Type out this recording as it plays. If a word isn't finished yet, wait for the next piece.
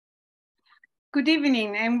Good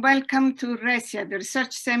evening and welcome to ReSIA, the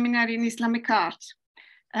Research Seminar in Islamic Art.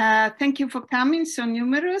 Thank you for coming, so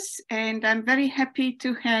numerous, and I'm very happy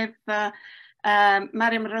to have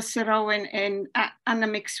Mariam Rosser-Owen and Anna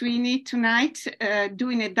McSweeney tonight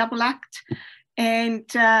doing a double act. And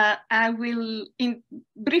I will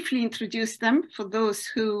briefly introduce them for those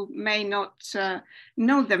who may not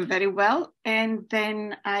know them very well, and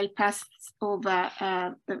then I'll pass over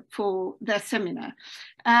for the seminar.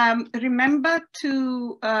 Remember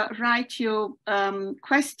to write your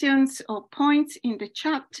questions or points in the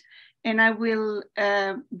chat, and I will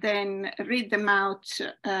then read them out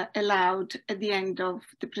aloud at the end of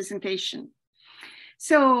the presentation.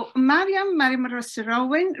 So Mariam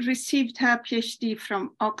Rosser-Owen received her PhD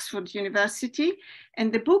from Oxford University,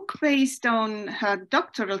 and the book based on her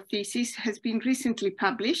doctoral thesis has been recently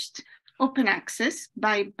published, open access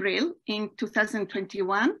by Brill in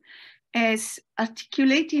 2021, as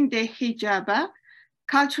Articulating the Hijaba,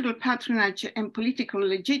 Cultural Patronage and Political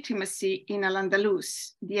Legitimacy in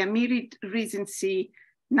Al-Andalus, the Amirid Regency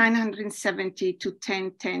 970 to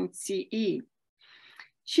 1010 CE.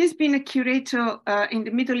 She's been a curator in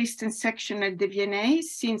the Middle Eastern section at the V&A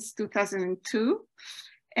since 2002.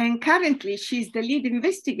 And currently she's the lead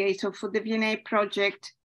investigator for the V&A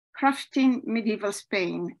project Crafting Medieval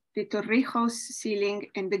Spain, the Torrijos Ceilings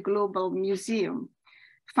and the Global Museum,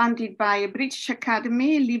 funded by a British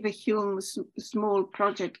Academy Leverhulme small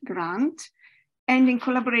project grant, and in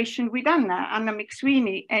collaboration with Anna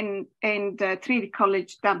McSweeney and Trinity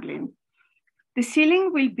College Dublin. The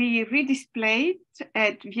ceiling will be redisplayed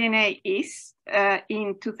at V&A East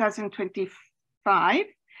in 2025,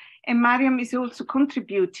 and Mariam is also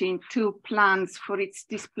contributing to plans for its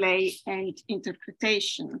display and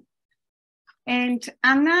interpretation. And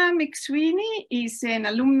Anna McSweeney is an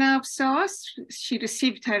alumna of SOAS. She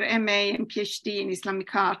received her MA and PhD in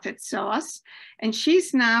Islamic art at SOAS, and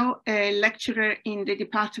she's now a lecturer in the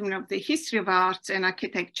Department of the History of Arts and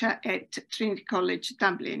Architecture at Trinity College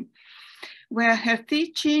Dublin, where her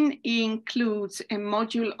teaching includes a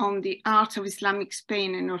module on the art of Islamic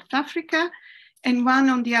Spain and North Africa, and one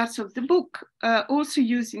on the arts of the book, also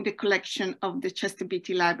used in the collection of the Chester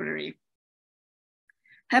Beatty Library.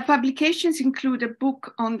 Her publications include a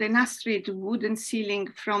book on the Nasrid wooden ceiling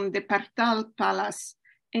from the Partal Palace,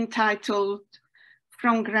 entitled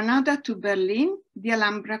From Granada to Berlin, the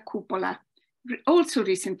Alhambra Cupola, also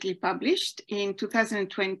recently published in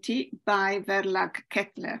 2020 by Verlag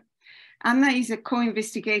Kettler. Anna is a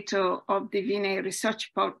co-investigator of the V&A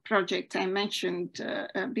research project I mentioned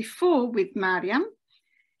before with Mariam.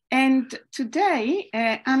 And today,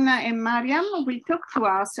 Anna and Mariam will talk to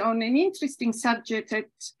us on an interesting subject that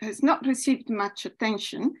has not received much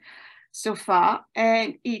attention so far,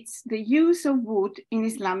 and it's the use of wood in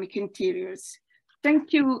Islamic interiors.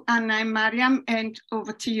 Thank you, Anna and Mariam, and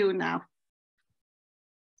over to you now.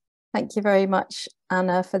 Thank you very much,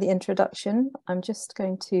 Anna, for the introduction. I'm just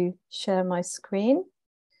going to share my screen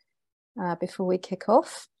before we kick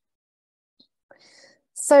off.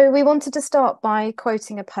 So we wanted to start by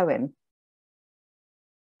quoting a poem.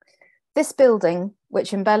 This building,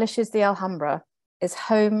 which embellishes the Alhambra, is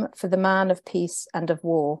home for the man of peace and of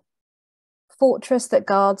war. Fortress that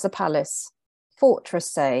guards a palace, fortress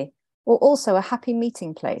say, or also a happy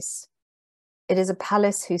meeting place. It is a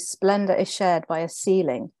palace whose splendor is shared by a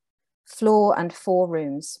ceiling, floor and 4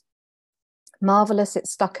 rooms. Marvelous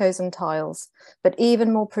its stuccos and tiles, but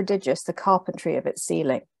even more prodigious the carpentry of its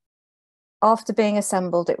ceiling. After being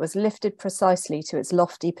assembled, it was lifted precisely to its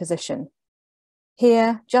lofty position.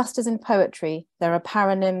 Here, just as in poetry, there are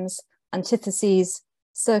paronyms, antitheses,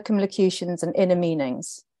 circumlocutions, and inner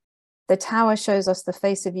meanings. The tower shows us the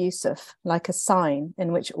face of Yusuf, like a sign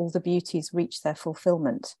in which all the beauties reach their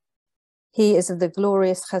fulfillment. He is of the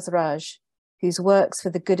glorious Khazraj, whose works for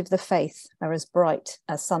the good of the faith are as bright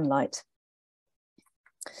as sunlight.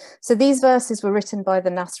 So these verses were written by the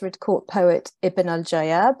Nasrid court poet Ibn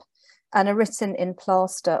al-Jayyab and are written in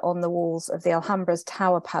plaster on the walls of the Alhambra's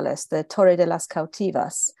tower palace, the Torre de las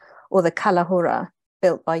Cautivas, or the Calahorra,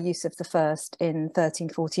 built by Yusuf I in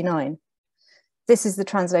 1349. This is the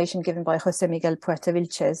translation given by José Miguel Puerta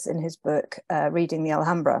Vilches in his book, Reading the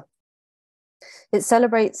Alhambra. It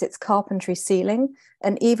celebrates its carpentry ceiling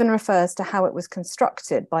and even refers to how it was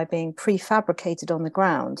constructed by being prefabricated on the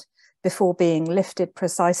ground before being lifted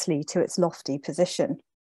precisely to its lofty position.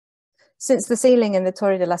 Since the ceiling in the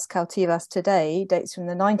Torre de las Cautivas today dates from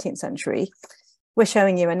the 19th century, we're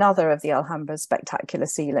showing you another of the Alhambra's spectacular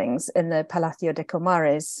ceilings in the Palacio de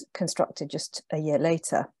Comares, constructed just a year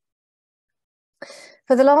later.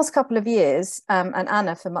 For the last couple of years, and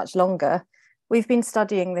Anna for much longer, We've been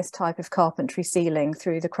studying this type of carpentry ceiling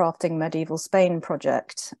through the Crafting Medieval Spain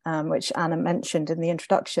project, which Anna mentioned in the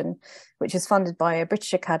introduction, which is funded by a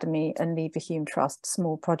British Academy and Leverhulme Trust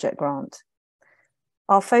small project grant.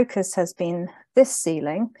 Our focus has been this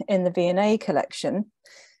ceiling in the V&A collection,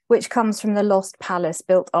 which comes from the lost palace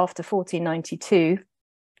built after 1492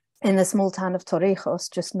 in the small town of Torrijos,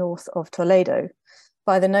 just north of Toledo,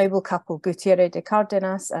 by the noble couple Gutierrez de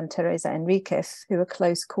Cárdenas and Teresa Enriquez, who were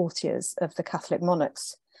close courtiers of the Catholic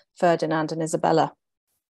monarchs, Ferdinand and Isabella.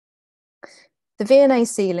 The V&A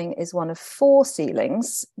ceiling is one of 4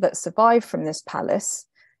 ceilings that survived from this palace,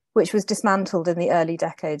 which was dismantled in the early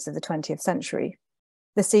decades of the 20th century.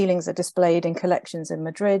 The ceilings are displayed in collections in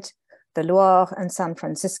Madrid, the Loire and San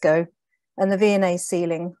Francisco, and the V&A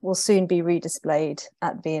ceiling will soon be redisplayed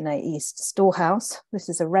at V&A East Storehouse. This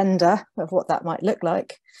is a render of what that might look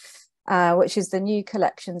like, which is the new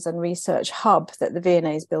collections and research hub that the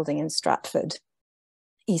V&A is building in Stratford,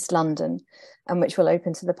 East London, and which will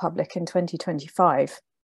open to the public in 2025.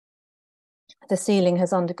 The ceiling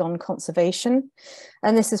has undergone conservation,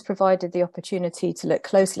 and this has provided the opportunity to look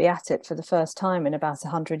closely at it for the first time in about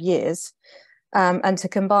 100 years, and to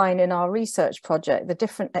combine in our research project the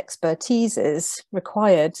different expertises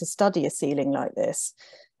required to study a ceiling like this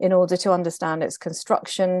in order to understand its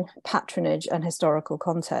construction, patronage and historical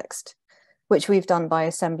context, which we've done by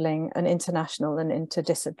assembling an international and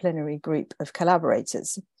interdisciplinary group of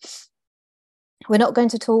collaborators. We're not going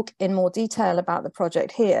to talk in more detail about the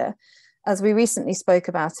project here, as we recently spoke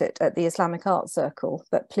about it at the Islamic Art Circle,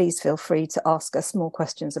 but please feel free to ask us more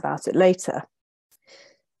questions about it later.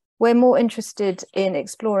 We're more interested in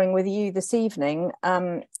exploring with you this evening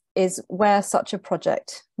is where such a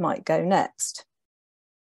project might go next.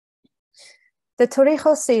 The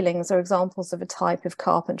Torrijos ceilings are examples of a type of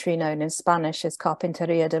carpentry known in Spanish as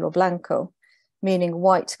carpintería de lo blanco, meaning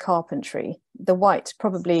white carpentry. The white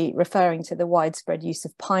probably referring to the widespread use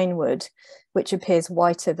of pine wood, which appears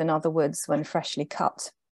whiter than other woods when freshly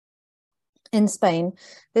cut. In Spain,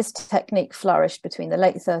 this technique flourished between the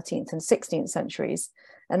late 13th and 16th centuries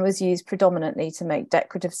and was used predominantly to make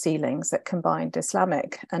decorative ceilings that combined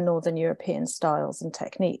Islamic and Northern European styles and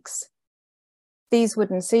techniques. These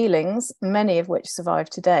wooden ceilings, many of which survive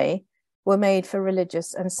today, were made for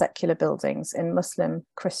religious and secular buildings in Muslim,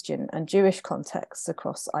 Christian and Jewish contexts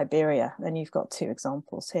across Iberia, and you've got 2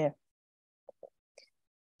 examples here.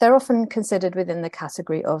 They're often considered within the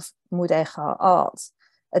category of mudéjar art,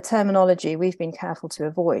 a terminology we've been careful to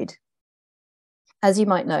avoid. As you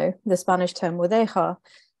might know, the Spanish term mudéjar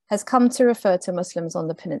has come to refer to Muslims on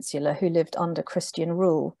the peninsula who lived under Christian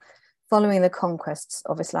rule following the conquests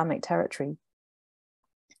of Islamic territory.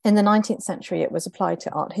 In the 19th century, it was applied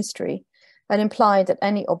to art history and implied that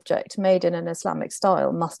any object made in an Islamic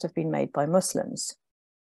style must have been made by Muslims.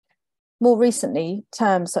 More recently,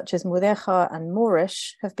 terms such as mudéjar and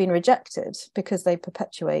Moorish have been rejected because they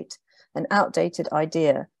perpetuate an outdated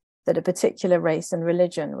idea that a particular race and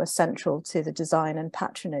religion was central to the design and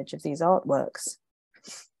patronage of these artworks.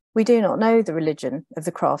 We do not know the religion of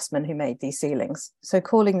the craftsmen who made these ceilings, so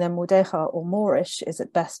calling them mudéjar or Moorish is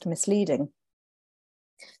at best misleading.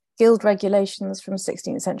 Guild regulations from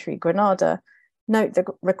 16th century Granada note the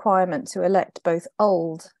requirement to elect both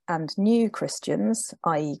old and new Christians,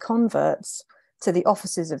 i.e. converts, to the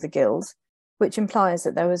offices of the guild, which implies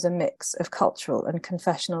that there was a mix of cultural and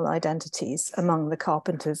confessional identities among the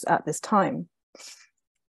carpenters at this time.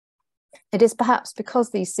 It is perhaps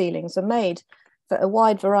because these ceilings are made for a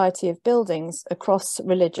wide variety of buildings across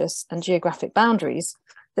religious and geographic boundaries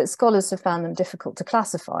that scholars have found them difficult to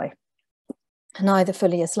classify. Neither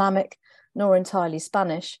fully Islamic nor entirely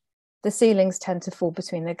Spanish, the ceilings tend to fall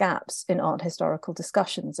between the gaps in art historical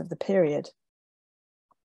discussions of the period.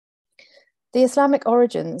 The Islamic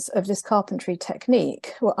origins of this carpentry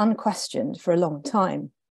technique were unquestioned for a long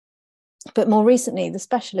time. But more recently, the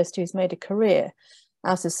specialist who's made a career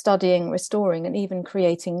out of studying, restoring, and even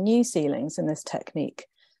creating new ceilings in this technique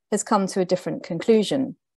has come to a different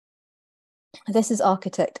conclusion. This is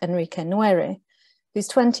architect Enrique Nuere, whose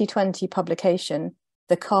 2020 publication,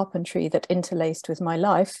 The Carpentry That Interlaced With My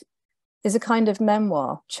Life, is a kind of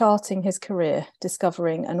memoir charting his career,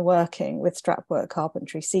 discovering and working with strapwork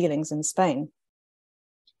carpentry ceilings in Spain.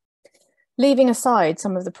 Leaving aside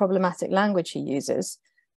some of the problematic language he uses,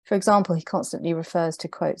 for example, he constantly refers to,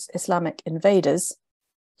 quotes, Islamic invaders,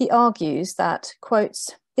 he argues that,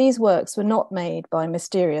 quotes, these works were not made by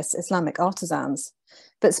mysterious Islamic artisans,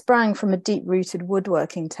 but sprang from a deep-rooted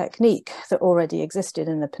woodworking technique that already existed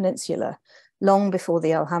in the peninsula long before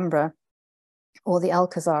the Alhambra or the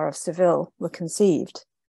Alcazar of Seville were conceived.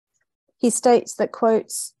 He states that,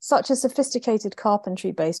 quotes, such a sophisticated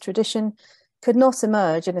carpentry-based tradition could not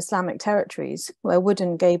emerge in Islamic territories where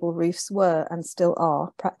wooden gable roofs were and still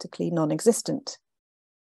are practically non-existent.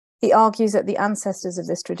 He argues that the ancestors of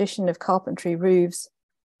this tradition of carpentry roofs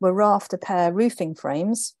were raft-to-pair roofing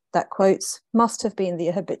frames that, quotes, must have been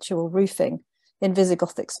the habitual roofing in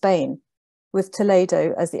Visigothic Spain, with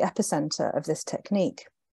Toledo as the epicenter of this technique.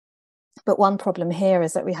 But one problem here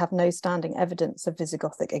is that we have no standing evidence of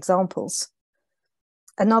Visigothic examples.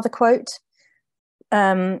 Another quote,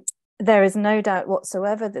 there is no doubt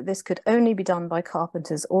whatsoever that this could only be done by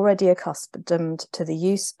carpenters already accustomed to the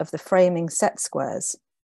use of the framing set squares,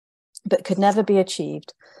 but could never be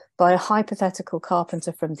achieved by a hypothetical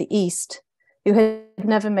carpenter from the East who had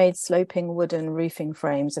never made sloping wooden roofing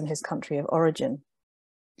frames in his country of origin.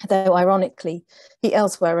 Though ironically, he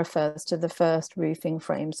elsewhere refers to the first roofing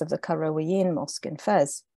frames of the Qarawiyyin Mosque in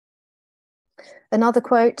Fez. Another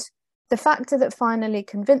quote, the factor that finally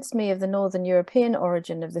convinced me of the Northern European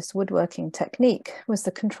origin of this woodworking technique was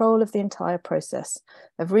the control of the entire process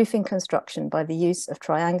of roofing construction by the use of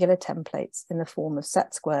triangular templates in the form of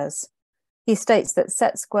set squares. He states that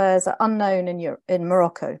set squares are unknown in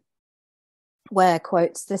Morocco, where,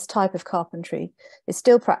 quotes, this type of carpentry is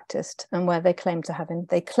still practiced and where they claim to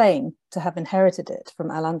have inherited it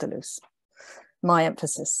from Al-Andalus. My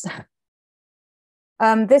emphasis.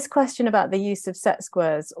 This question about the use of set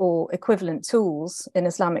squares or equivalent tools in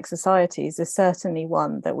Islamic societies is certainly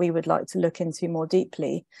one that we would like to look into more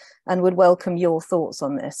deeply and would welcome your thoughts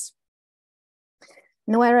on this.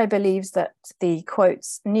 Noere believes that the,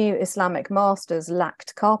 quotes, new Islamic masters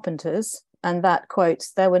lacked carpenters and that,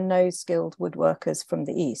 quotes, there were no skilled woodworkers from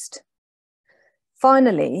the East.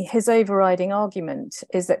 Finally, his overriding argument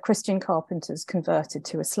is that Christian carpenters converted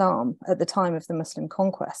to Islam at the time of the Muslim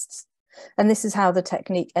conquests. And this is how the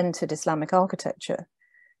technique entered Islamic architecture,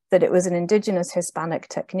 that it was an indigenous Hispanic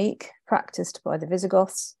technique practiced by the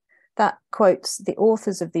Visigoths, that, quotes, the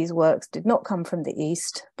authors of these works did not come from the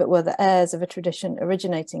East, but were the heirs of a tradition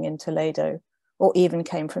originating in Toledo, or even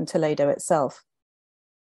came from Toledo itself.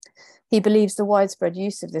 He believes the widespread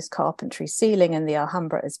use of this carpentry ceiling in the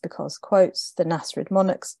Alhambra is because, quotes, the Nasrid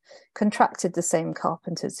monarchs contracted the same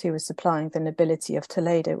carpenters who were supplying the nobility of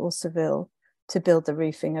Toledo or Seville to build the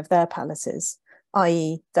roofing of their palaces,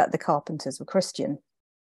 i.e. that the carpenters were Christian.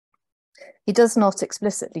 He does not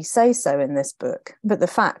explicitly say so in this book, but the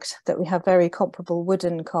fact that we have very comparable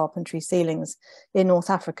wooden carpentry ceilings in North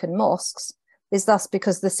African mosques is thus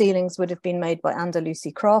because the ceilings would have been made by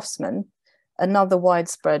Andalusi craftsmen, another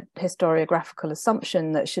widespread historiographical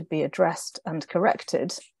assumption that should be addressed and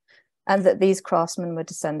corrected, and that these craftsmen were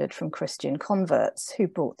descended from Christian converts who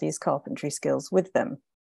brought these carpentry skills with them.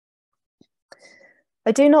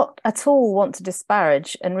 I do not at all want to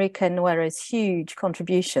disparage Enrique Noere's huge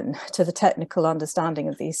contribution to the technical understanding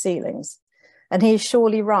of these ceilings, and he is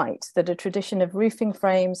surely right that a tradition of roofing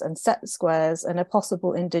frames and set squares and a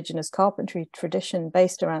possible indigenous carpentry tradition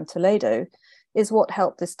based around Toledo is what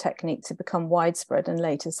helped this technique to become widespread in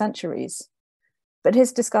later centuries. But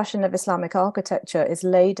his discussion of Islamic architecture is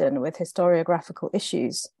laden with historiographical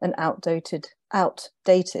issues and outdated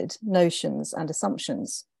notions and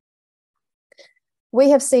assumptions.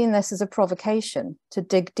 We have seen this as a provocation to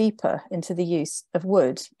dig deeper into the use of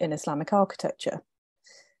wood in Islamic architecture.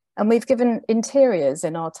 And we've given interiors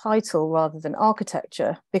in our title rather than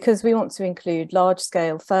architecture because we want to include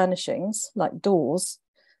large-scale furnishings like doors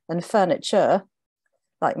and furniture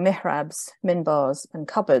like mihrabs, minbars and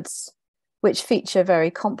cupboards, which feature very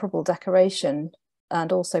comparable decoration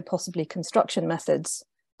and also possibly construction methods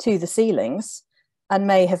to the ceilings and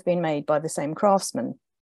may have been made by the same craftsman.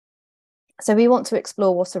 So we want to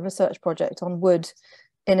explore what a research project on wood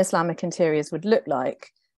in Islamic interiors would look like.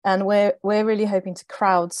 And we're really hoping to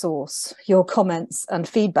crowdsource your comments and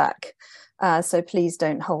feedback. So please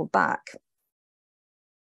don't hold back.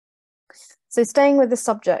 So staying with the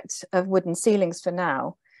subject of wooden ceilings for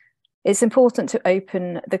now, it's important to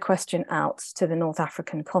open the question out to the North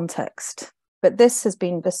African context. But this has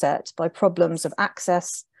been beset by problems of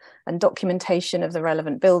access and documentation of the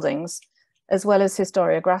relevant buildings, as well as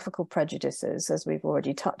historiographical prejudices, as we've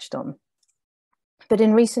already touched on. But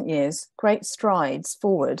in recent years, great strides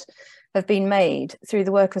forward have been made through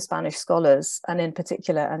the work of Spanish scholars, and in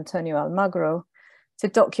particular Antonio Almagro, to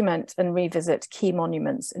document and revisit key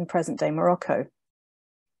monuments in present-day Morocco.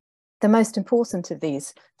 The most important of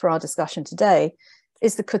these for our discussion today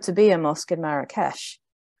is the Koutoubia Mosque in Marrakesh.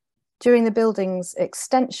 During the building's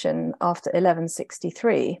extension after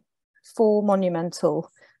 1163, 4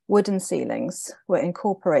 monumental wooden ceilings were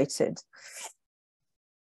incorporated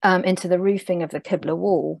into the roofing of the Qibla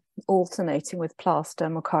wall, alternating with plaster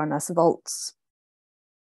Muqarnas vaults.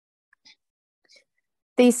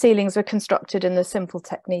 These ceilings were constructed in the simple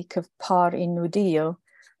technique of par in nudillo,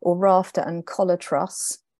 or rafter and collar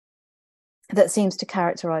truss, that seems to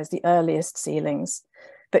characterize the earliest ceilings,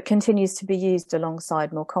 but continues to be used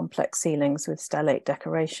alongside more complex ceilings with stellate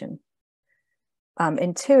decoration.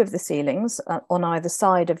 In two of the ceilings, on either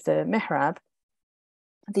side of the mihrab,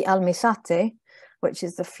 the almisate, which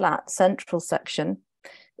is the flat central section,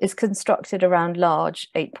 is constructed around large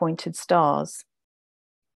 8-pointed stars,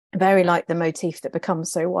 very like the motif that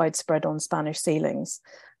becomes so widespread on Spanish ceilings,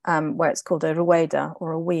 where it's called a rueda,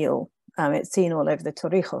 or a wheel. It's seen all over the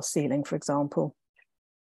Torrijos ceiling, for example.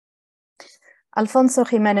 Alfonso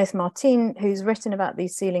Jimenez Martin, who's written about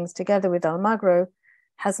these ceilings together with Almagro,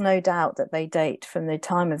 has no doubt that they date from the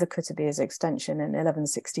time of the Kutubiya's extension in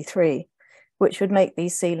 1163, which would make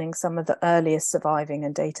these ceilings some of the earliest surviving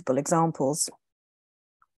and datable examples.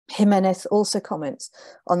 Jimenez also comments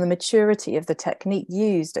on the maturity of the technique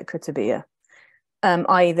used at Kutubiya,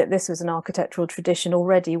 i.e. that this was an architectural tradition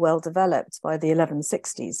already well developed by the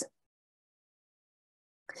 1160s.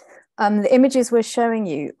 The images we're showing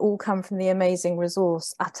you all come from the amazing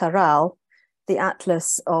resource Ataral, the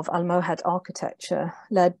Atlas of Almohad architecture,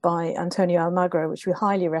 led by Antonio Almagro, which we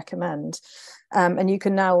highly recommend. And you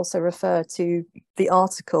can now also refer to the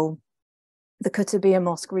article, The Kutubiya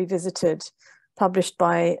Mosque Revisited, published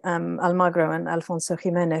by Almagro and Alfonso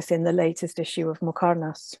Jimenez in the latest issue of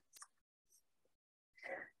Muqarnas.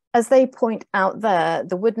 As they point out there,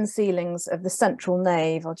 the wooden ceilings of the central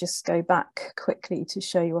nave, I'll just go back quickly to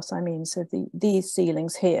show you what I mean. So these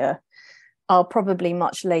ceilings here are probably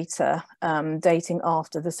much later, dating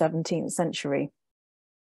after the 17th century.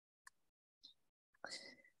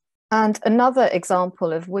 And another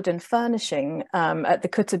example of wooden furnishing at the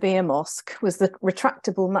Kutubiya Mosque was the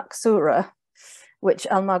retractable maksura, which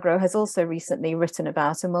Almagro has also recently written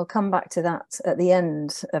about, and we'll come back to that at the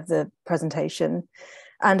end of the presentation.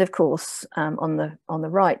 And of course, on the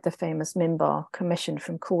right, the famous mimbar commissioned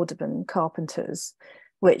from Cordoban carpenters,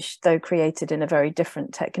 which, though created in a very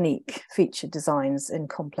different technique, featured designs in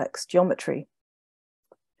complex geometry.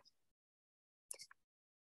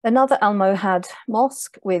 Another Almohad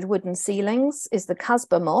mosque with wooden ceilings is the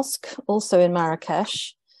Kasbah Mosque, also in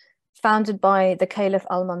Marrakesh, founded by the Caliph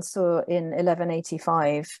Al-Mansur in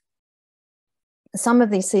 1185. Some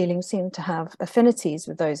of these ceilings seem to have affinities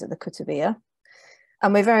with those at the Kutubiya.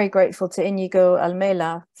 And we're very grateful to Inigo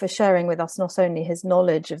Almela for sharing with us not only his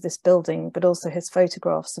knowledge of this building, but also his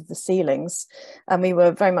photographs of the ceilings. And we were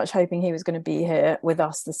very much hoping he was going to be here with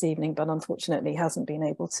us this evening, but unfortunately hasn't been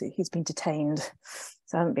able to. He's been detained,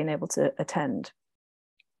 so hasn't been able to attend.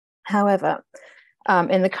 However,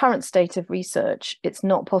 in the current state of research, it's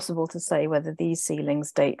not possible to say whether these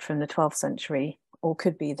ceilings date from the 12th century or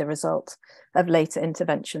could be the result of later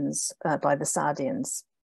interventions by the Saadians.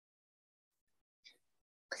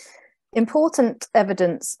 Important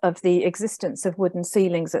evidence of the existence of wooden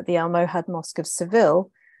ceilings at the Almohad Mosque of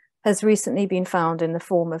Seville has recently been found in the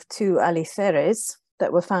form of two aliceres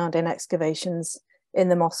that were found in excavations in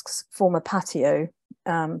the mosque's former patio,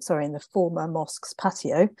 in the former mosque's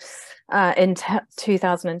patio in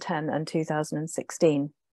 2010 and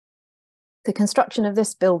 2016. The construction of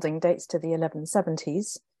this building dates to the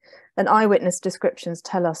 1170s, and eyewitness descriptions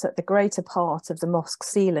tell us that the greater part of the mosque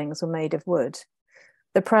ceilings were made of wood.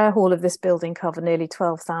 The prayer hall of this building covered nearly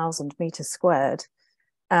 12,000 meters squared.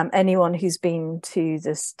 Anyone who's been to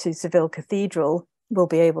Seville Cathedral will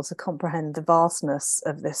be able to comprehend the vastness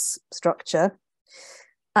of this structure.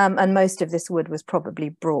 And most of this wood was probably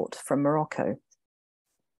brought from Morocco.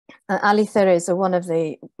 Aliceres are one of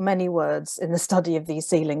the many words in the study of these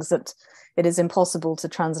ceilings that it is impossible to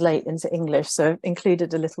translate into English. So I've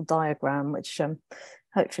included a little diagram which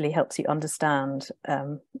hopefully helps you understand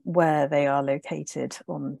where they are located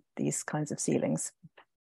on these kinds of ceilings.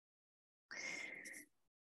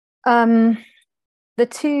 The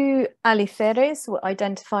two aliceres were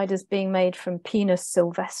identified as being made from Pinus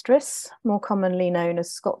sylvestris, more commonly known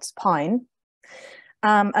as Scots pine.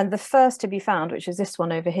 And the first to be found, which is this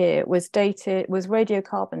one over here, was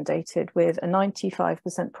radiocarbon dated with a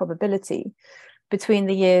 95% probability between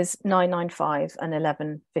the years 995 and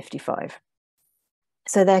 1155.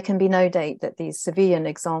 So there can be no date that these Sevillan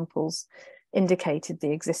examples indicated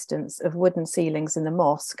the existence of wooden ceilings in the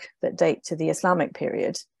mosque that date to the Islamic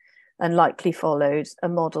period, and likely followed a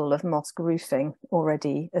model of mosque roofing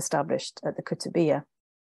already established at the Kutubiya.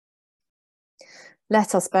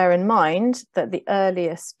 Let us bear in mind that the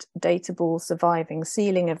earliest datable surviving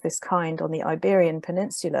ceiling of this kind on the Iberian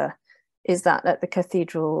Peninsula is that at the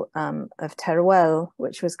Cathedral of Teruel,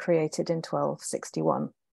 which was created in 1261.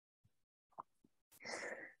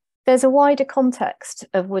 There's a wider context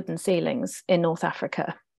of wooden ceilings in North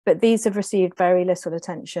Africa, but these have received very little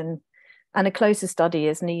attention, and a closer study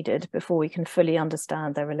is needed before we can fully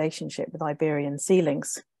understand their relationship with Iberian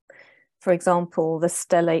ceilings. For example, the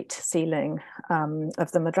stellate ceiling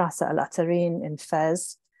of the Madrasa al-Atarin in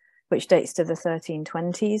Fez, which dates to the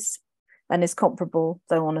 1320s and is comparable,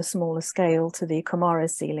 though on a smaller scale, to the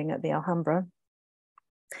Comares ceiling at the Alhambra.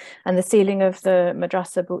 And the ceiling of the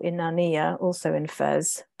Madrasa Bu Inaniya, also in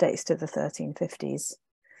Fez, dates to the 1350s.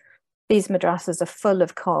 These madrasas are full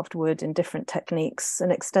of carved wood in different techniques and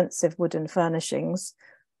extensive wooden furnishings,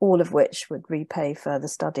 all of which would repay further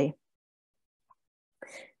study.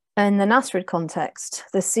 In the Nasrid context,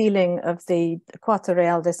 the ceiling of the Cuarto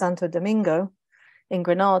Real de Santo Domingo in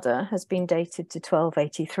Granada has been dated to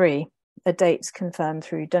 1283, a date confirmed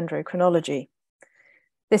through dendrochronology.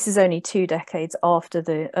 This is only 2 decades after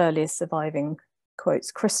the earliest surviving,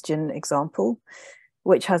 quotes, Christian example,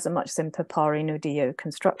 which has a much simpler pari nudillo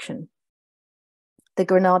construction. The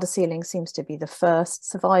Granada ceiling seems to be the first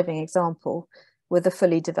surviving example with a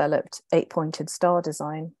fully developed 8-pointed star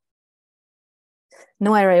design.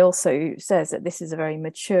 Noire also says that this is a very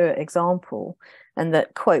mature example and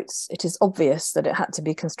that, quotes, it is obvious that it had to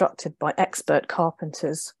be constructed by expert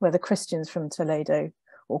carpenters, whether Christians from Toledo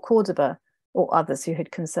or Cordoba or others who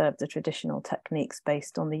had conserved the traditional techniques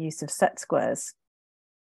based on the use of set squares.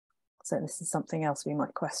 So this is something else we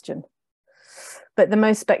might question. But the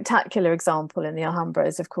most spectacular example in the Alhambra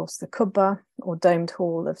is, of course, the Kubba, or domed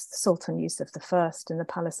hall of Sultan Yusuf I in the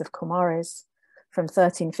Palace of Comares from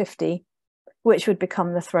 1350, which would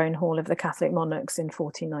become the throne hall of the Catholic monarchs in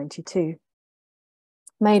 1492.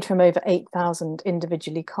 Made from over 8,000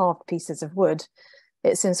 individually carved pieces of wood,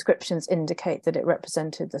 its inscriptions indicate that it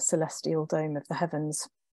represented the celestial dome of the heavens.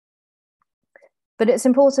 But it's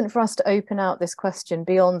important for us to open out this question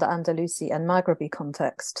beyond the Andalusi and Maghrebi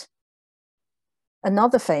context.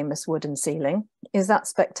 Another famous wooden ceiling is that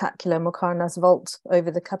spectacular Muqarnas vault over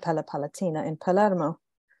the Cappella Palatina in Palermo,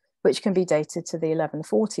 which can be dated to the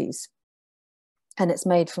 1140s. And it's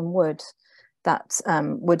made from wood that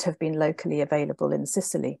would have been locally available in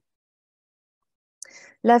Sicily.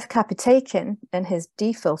 Lev Kapitaikin, in his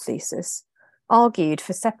DPhil thesis, argued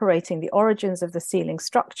for separating the origins of the ceiling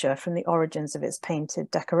structure from the origins of its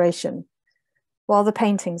painted decoration. While the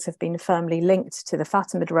paintings have been firmly linked to the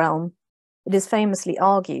Fatimid realm, it is famously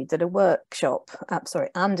argued that a workshop of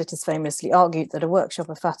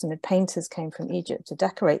Fatimid painters came from Egypt to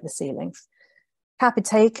decorate the ceiling.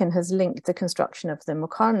 Kapitaikin has linked the construction of the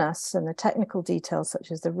Muqarnas and the technical details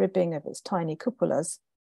such as the ribbing of its tiny cupolas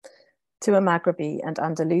to a Maghrebi and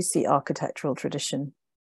Andalusi architectural tradition.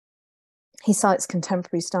 He cites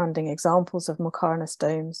contemporary standing examples of Muqarnas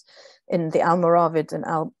domes in the Almoravid and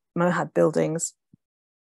Almohad buildings,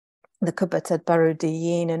 the Qubbat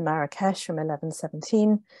al-Barudiyin in Marrakesh from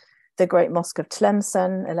 1117, the Great Mosque of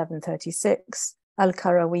Tlemcen, 1136,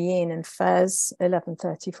 Al-Karawiyin in Fez,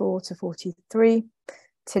 1134 to 43,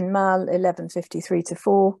 Tinmal, 1153 to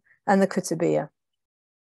 4, and the Qutubiyya,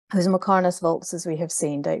 whose Muqarnas vaults, as we have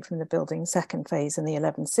seen, date from the building's second phase in the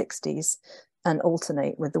 1160s and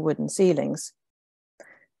alternate with the wooden ceilings.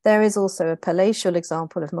 There is also a palatial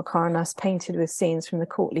example of Muqarnas painted with scenes from the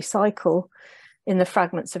courtly cycle in the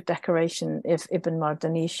fragments of decoration of Ibn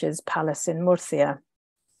Mardanish's palace in Murcia.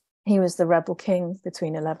 He was the rebel king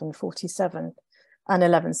between 1147 and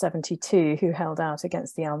 1172 who held out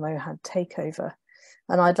against the Almohad takeover.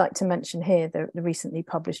 And I'd like to mention here the recently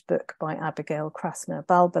published book by Abigail Krasner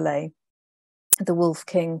Balbalay, The Wolf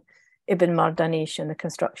King, Ibn Mardanish and the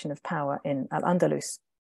Construction of Power in Al-Andalus.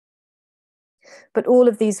 But all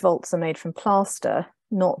of these vaults are made from plaster,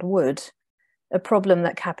 not wood, a problem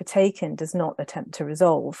that Kapitaikin does not attempt to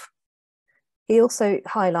resolve. He also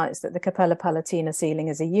highlights that the Cappella Palatina ceiling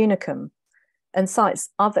is a unicum and cites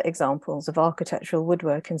other examples of architectural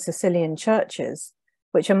woodwork in Sicilian churches,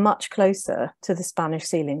 which are much closer to the Spanish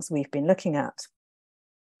ceilings we've been looking at.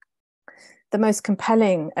 The most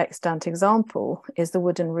compelling extant example is the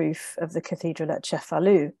wooden roof of the cathedral at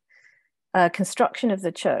Cefalù. Construction of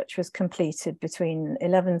the church was completed between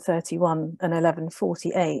 1131 and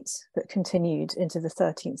 1148, but continued into the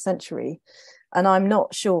 13th century. And I'm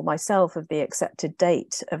not sure myself of the accepted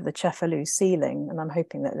date of the Cefalù ceiling, and I'm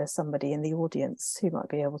hoping that there's somebody in the audience who might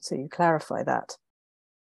be able to clarify that.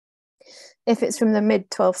 If it's from the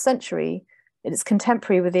mid-12th century, it is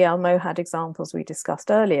contemporary with the Almohad examples we discussed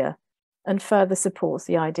earlier, and further supports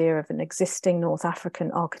the idea of an existing North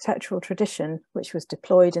African architectural tradition which was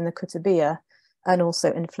deployed in the Qutubiyya and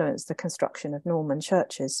also influenced the construction of Norman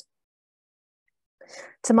churches.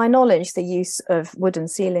 To my knowledge, the use of wooden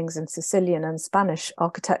ceilings in Sicilian and Spanish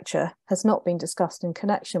architecture has not been discussed in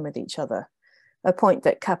connection with each other, a point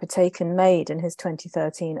that Capitaken made in his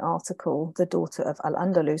 2013 article, The Daughter of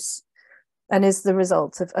Al-Andalus, and is the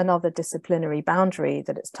result of another disciplinary boundary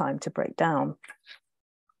that it's time to break down.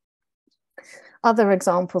 Other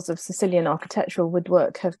examples of Sicilian architectural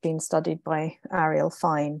woodwork have been studied by Ariel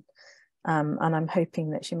Fine, and I'm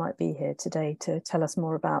hoping that she might be here today to tell us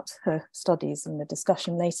more about her studies and the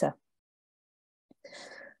discussion later.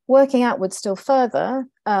 Working outwards still further,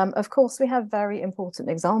 of course, we have very important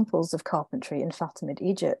examples of carpentry in Fatimid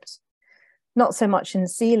Egypt. Not so much in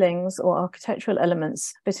ceilings or architectural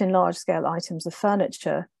elements, but in large-scale items of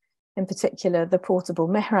furniture, in particular the portable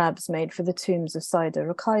mihrabs made for the tombs of Saida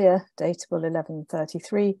Ruqayya, datable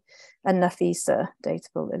 1133, and Nafisa,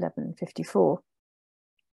 datable 1154.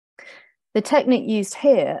 The technique used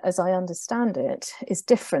here, as I understand it, is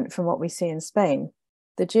different from what we see in Spain.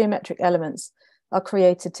 The geometric elements are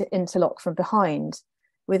created to interlock from behind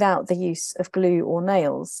without the use of glue or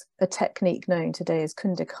nails, a technique known today as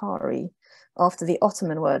kundikari, after the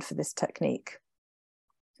Ottoman word for this technique.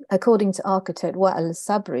 According to architect Wa'el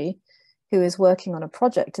Sabri, who is working on a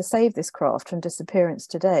project to save this craft from disappearance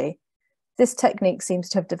today, this technique seems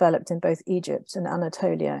to have developed in both Egypt and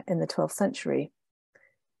Anatolia in the 12th century.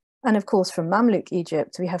 And of course, from Mamluk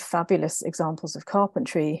Egypt, we have fabulous examples of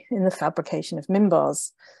carpentry in the fabrication of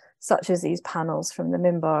mimbars, such as these panels from the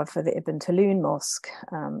mimbar for the Ibn Tulun Mosque,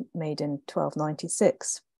 made in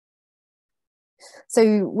 1296.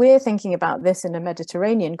 So we're thinking about this in a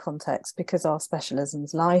Mediterranean context because our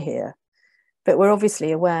specialisms lie here. But we're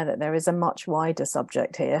obviously aware that there is a much wider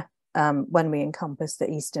subject here when we encompass the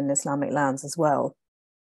Eastern Islamic lands as well.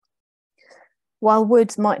 While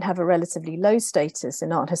wood might have a relatively low status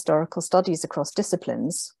in art historical studies across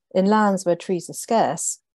disciplines, in lands where trees are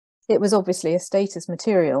scarce, it was obviously a status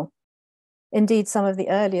material. Indeed, some of the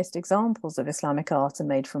earliest examples of Islamic art are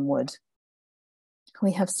made from wood.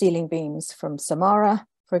 We have ceiling beams from Samarra,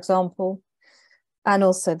 for example, and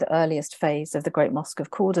also the earliest phase of the Great Mosque of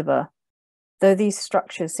Cordoba, though these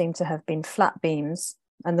structures seem to have been flat beams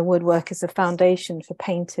and the woodwork is a foundation for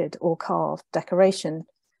painted or carved decoration,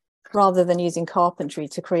 rather than using carpentry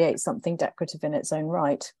to create something decorative in its own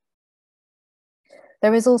right.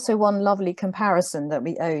 There is also one lovely comparison that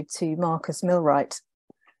we owe to Marcus Milwright.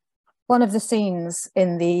 One of the scenes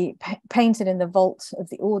painted in the vault of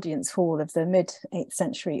the audience hall of the mid-8th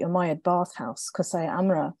century Umayyad bathhouse, Qusay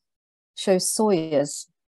Amra, shows sawyers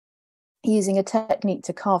using a technique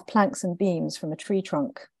to carve planks and beams from a tree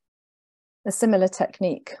trunk. A similar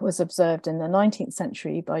technique was observed in the 19th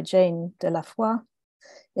century by Jane de la Foix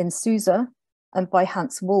in Susa and by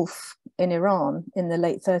Hans Wolff in Iran in the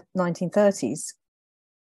late 1930s.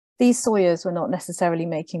 These sawyers were not necessarily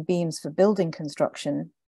making beams for building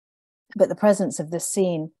construction, but the presence of this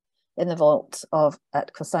scene in the vault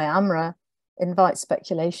at Qusay Amra invites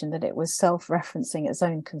speculation that it was self-referencing its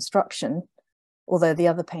own construction, although the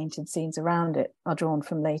other painted scenes around it are drawn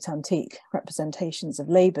from late antique representations of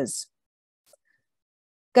labours.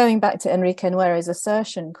 Going back to Enrique Nuere's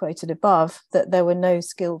assertion quoted above that there were no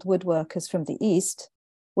skilled woodworkers from the East,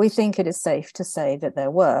 we think it is safe to say that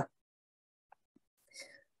there were.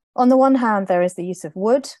 On the one hand, there is the use of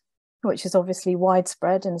wood, which is obviously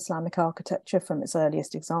widespread in Islamic architecture from its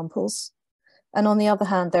earliest examples. And on the other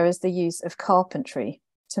hand, there is the use of carpentry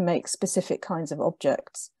to make specific kinds of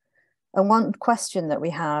objects. And one question that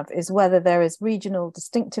we have is whether there is regional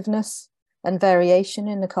distinctiveness and variation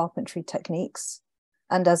in the carpentry techniques,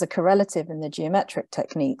 and as a correlative in the geometric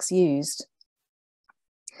techniques used.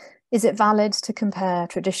 Is it valid to compare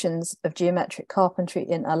traditions of geometric carpentry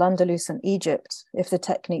in Al-Andalus and Egypt if the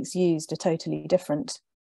techniques used are totally different?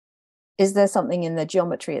 Is there something in the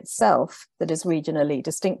geometry itself that is regionally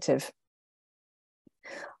distinctive?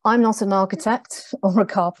 I'm not an architect or a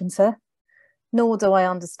carpenter, nor do I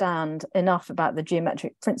understand enough about the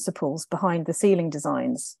geometric principles behind the ceiling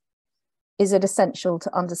designs. Is it essential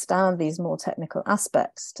to understand these more technical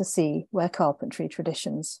aspects to see where carpentry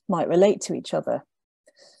traditions might relate to each other?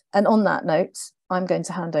 And on that note, I'm going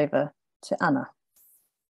to hand over to Anna.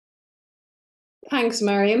 Thanks,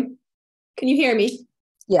 Mariam. Can you hear me?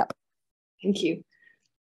 Yep. Thank you.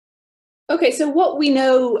 Okay, so what we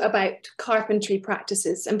know about carpentry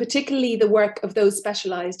practices, and particularly the work of those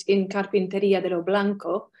specialised in Carpintería de lo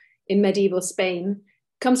Blanco in medieval Spain,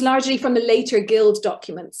 comes largely from the later guild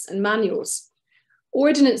documents and manuals.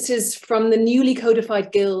 Ordinances from the newly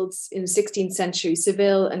codified guilds in the 16th century,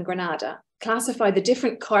 Seville and Granada, classify the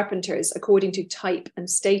different carpenters according to type and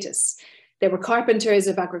status. There were carpenters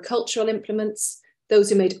of agricultural implements, those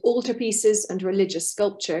who made altarpieces and religious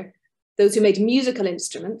sculpture, those who made musical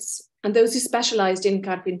instruments, and those who specialized in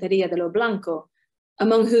carpintería de lo blanco,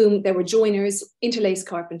 among whom there were joiners, interlace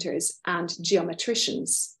carpenters, and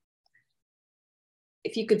geometricians.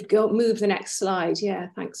 If you could move the next slide. Yeah,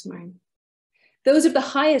 thanks, Mariam. Those of the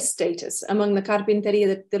highest status among the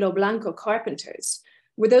carpintería de lo blanco carpenters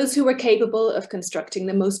were those who were capable of constructing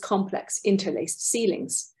the most complex interlaced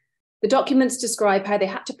ceilings. The documents describe how they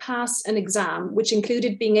had to pass an exam, which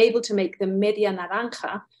included being able to make the media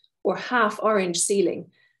naranja, or half orange ceiling,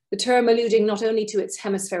 the term alluding not only to its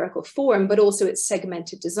hemispherical form, but also its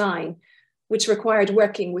segmented design, which required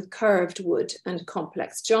working with curved wood and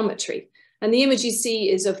complex geometry. And the image you see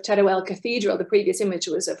is of Teruel Cathedral. The previous image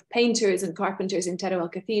was of painters and carpenters in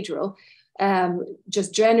Teruel Cathedral,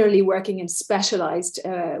 just generally working in specialized,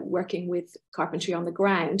 working with carpentry on the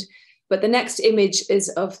ground. But the next image is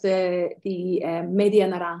of the media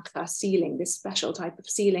naranja ceiling, this special type of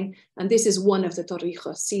ceiling. And this is one of the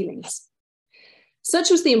Torrijos ceilings. Such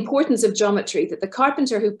was the importance of geometry that the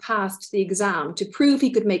carpenter who passed the exam to prove he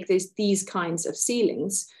could make these kinds of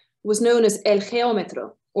ceilings was known as el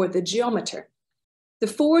geómetro, or the geometer. The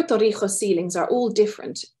 4 Torrijos ceilings are all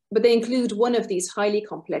different, but they include one of these highly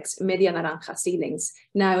complex media naranja ceilings,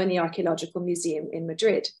 now in the Archaeological Museum in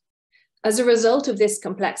Madrid. As a result of this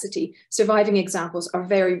complexity, surviving examples are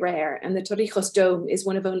very rare, and the Torrijos dome is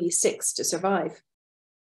one of only 6 to survive.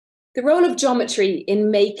 The role of geometry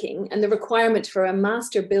in making and the requirement for a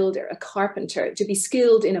master builder, a carpenter, to be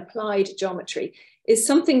skilled in applied geometry is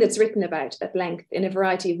something that's written about at length in a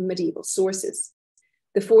variety of medieval sources.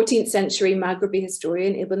 The 14th century Maghrebi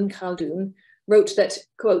historian Ibn Khaldun wrote that,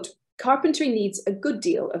 quote, "Carpentry needs a good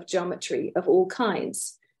deal of geometry of all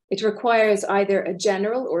kinds. It requires either a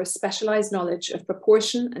general or a specialized knowledge of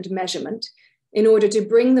proportion and measurement in order to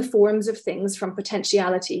bring the forms of things from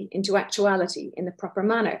potentiality into actuality in the proper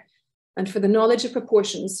manner. And for the knowledge of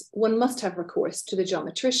proportions, one must have recourse to the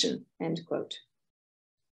geometrician," end quote.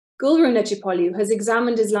 Gulrun Nechipoliu has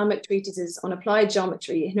examined Islamic treatises on applied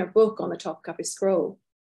geometry in her book on the Topkapi scroll.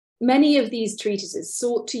 Many of these treatises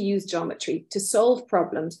sought to use geometry to solve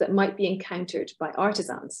problems that might be encountered by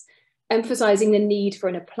artisans, emphasizing the need for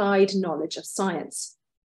an applied knowledge of science.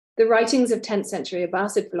 The writings of 10th century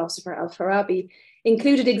Abbasid philosopher Al-Farabi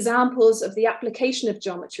included examples of the application of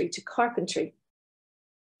geometry to carpentry.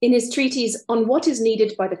 In his treatise on what is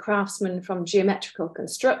needed by the craftsman from geometrical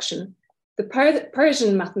construction, the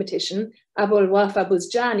Persian mathematician Abul Wafa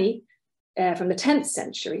Buzjani from the 10th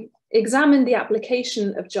century examined the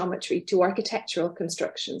application of geometry to architectural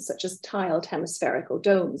constructions such as tiled hemispherical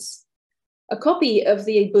domes. A copy of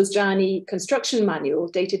the Buzjani construction manual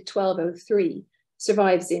dated 1203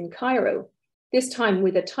 survives in Cairo, this time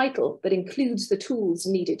with a title that includes the tools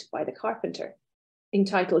needed by the carpenter,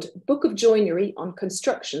 entitled Book of Joinery on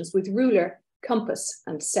Constructions with Ruler, Compass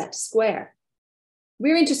and Set Square.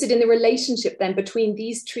 We're interested in the relationship then between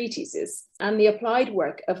these treatises and the applied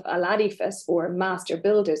work of al-arifes, or master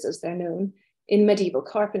builders as they're known, in medieval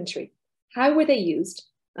carpentry. How were they used,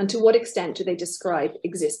 and to what extent do they describe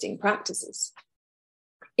existing practices?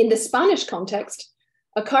 In the Spanish context,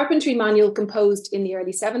 a carpentry manual composed in the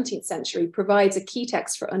early 17th century provides a key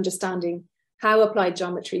text for understanding how applied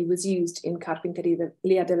geometry was used in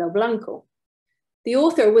Carpintería de lo Blanco. The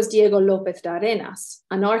author was Diego López de Arenas,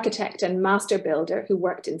 an architect and master builder who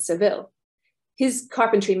worked in Seville. His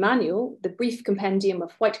carpentry manual, the brief compendium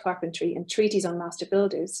of white carpentry and treatise on master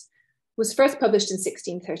builders, was first published in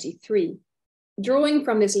 1633. Drawing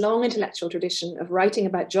from this long intellectual tradition of writing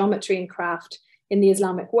about geometry and craft in the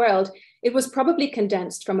Islamic world, it was probably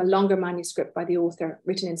condensed from a longer manuscript by the author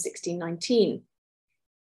written in 1619.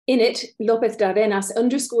 In it, López de Arenas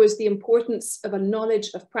underscores the importance of a knowledge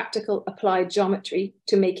of practical applied geometry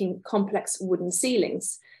to making complex wooden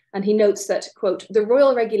ceilings. And he notes that, quote, "The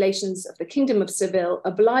royal regulations of the Kingdom of Seville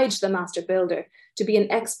oblige the master builder to be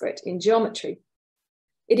an expert in geometry.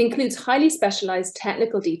 It includes highly specialized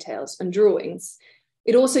technical details and drawings.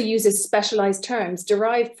 It also uses specialized terms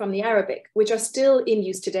derived from the Arabic, which are still in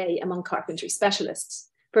use today among carpentry specialists.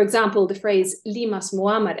 For example, the phrase limas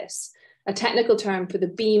muamares, a technical term for the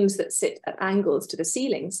beams that sit at angles to the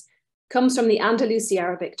ceilings, comes from the Andalusi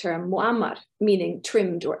Arabic term muammar, meaning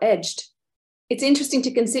trimmed or edged. It's interesting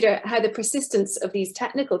to consider how the persistence of these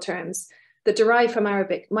technical terms that derive from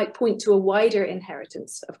Arabic might point to a wider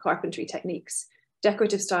inheritance of carpentry techniques,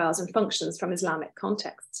 decorative styles and functions from Islamic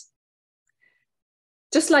contexts.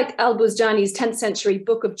 Just like al-Buzjani's 10th century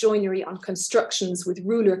Book of Joinery on Constructions with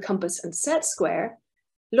Ruler, Compass and Set Square,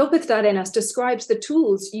 López de Arenas describes the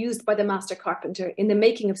tools used by the master carpenter in the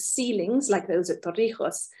making of ceilings like those at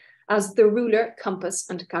Torrijos as the ruler, compass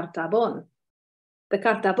and cartabón. The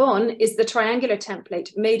cartabón is the triangular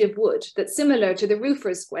template made of wood that's similar to the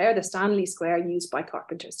roofer's square, the Stanley square used by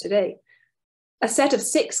carpenters today. A set of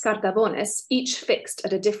 6 cartabones, each fixed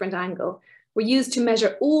at a different angle, were used to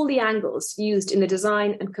measure all the angles used in the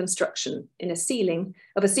design and construction of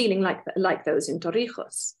a ceiling like those in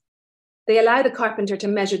Torrijos. They allow the carpenter to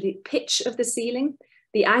measure the pitch of the ceiling,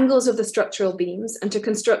 the angles of the structural beams, and to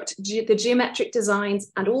construct the geometric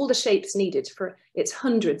designs and all the shapes needed for its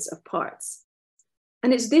hundreds of parts.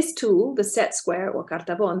 And it's this tool, the set square or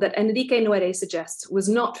cartabón, that Enrique Noire suggests was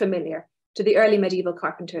not familiar to the early medieval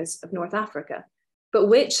carpenters of North Africa, but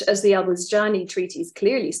which, as the Al-Buzjani treatise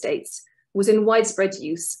clearly states, was in widespread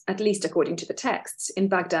use, at least according to the texts, in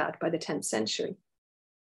Baghdad by the 10th century.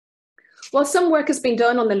 While some work has been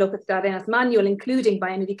done on the López de Arenas manual, including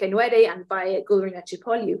by Enrique Noire and by Gulrina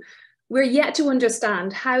Cipoliu, we're yet to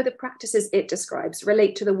understand how the practices it describes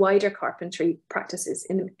relate to the wider carpentry practices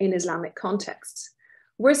in Islamic contexts.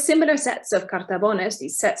 Were similar sets of cartabones,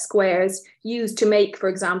 these set squares, used to make, for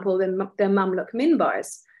example, the Mamluk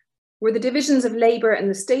minbars? Were the divisions of labour and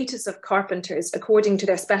the status of carpenters according to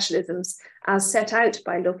their specialisms, as set out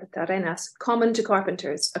by López de Arenas, common to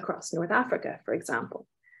carpenters across North Africa, for example?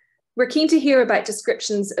 We're keen to hear about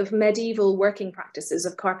descriptions of medieval working practices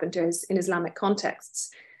of carpenters in Islamic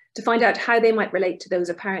contexts, to find out how they might relate to those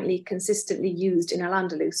apparently consistently used in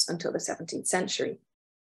Al-Andalus until the 17th century.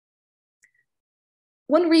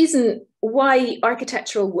 One reason why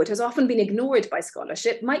architectural wood has often been ignored by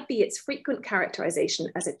scholarship might be its frequent characterization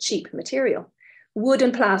as a cheap material. Wood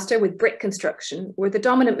and plaster with brick construction were the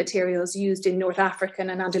dominant materials used in North African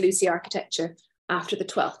and Andalusi architecture after the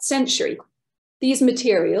 12th century. These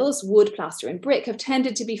materials, wood, plaster, and brick, have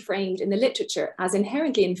tended to be framed in the literature as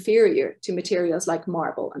inherently inferior to materials like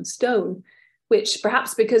marble and stone, which,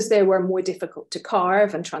 perhaps because they were more difficult to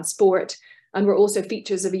carve and transport, and were also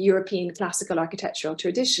features of a European classical architectural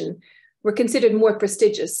tradition, were considered more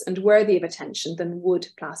prestigious and worthy of attention than wood,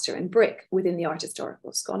 plaster, and brick within the art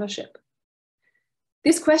historical scholarship.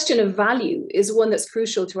 This question of value is one that's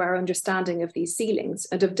crucial to our understanding of these ceilings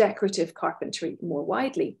and of decorative carpentry more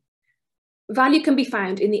widely. Value can be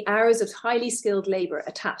found in the hours of highly skilled labour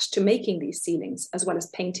attached to making these ceilings, as well as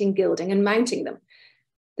painting, gilding, and mounting them.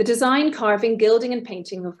 The design, carving, gilding, and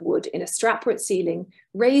painting of wood in a strapwork ceiling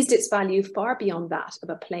raised its value far beyond that of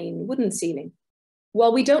a plain wooden ceiling.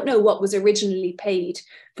 While we don't know what was originally paid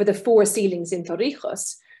for the 4 ceilings in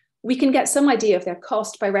Torrijos, we can get some idea of their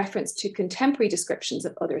cost by reference to contemporary descriptions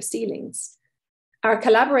of other ceilings. Our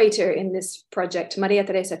collaborator in this project, Maria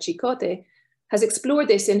Teresa Chicote, has explored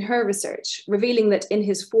this in her research, revealing that in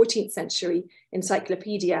his 14th century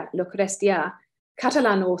encyclopedia Lucrezia,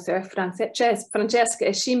 Catalan author Francesca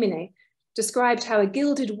Eschimene described how a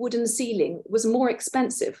gilded wooden ceiling was more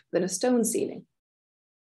expensive than a stone ceiling.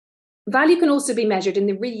 Value can also be measured in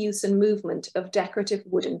the reuse and movement of decorative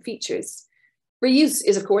wooden features. Reuse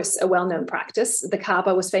is, of course, a well-known practice. The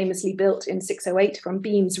Kaaba was famously built in 608 from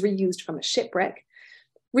beams reused from a shipwreck.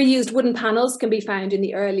 Reused wooden panels can be found in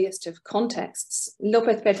the earliest of contexts.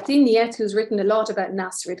 López Bertíñez, who's written a lot about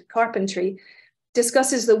Nasrid carpentry,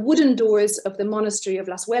 discusses the wooden doors of the monastery of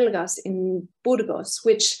Las Huelgas in Burgos,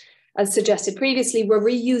 which, as suggested previously, were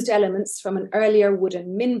reused elements from an earlier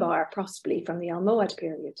wooden minbar, possibly from the Almohad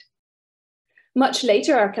period. Much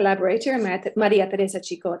later, our collaborator, Maria Teresa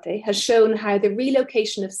Chicote, has shown how the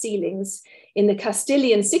relocation of ceilings in the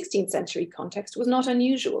Castilian 16th century context was not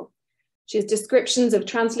unusual. She has descriptions of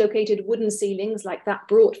translocated wooden ceilings like that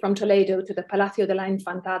brought from Toledo to the Palacio de la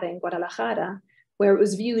Infantada in Guadalajara, where it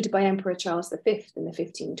was viewed by Emperor Charles V in the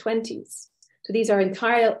 1520s. So these are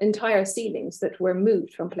entire ceilings that were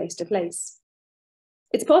moved from place to place.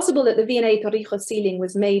 It's possible that the V&A Torrijos ceiling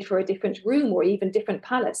was made for a different room or even different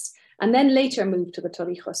palace, and then later moved to the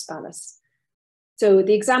Torrijos Palace. So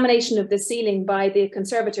the examination of the ceiling by the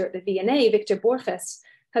conservator at the V&A, Victor Borges,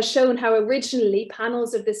 has shown how originally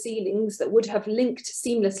panels of the ceilings that would have linked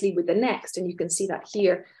seamlessly with the next, and you can see that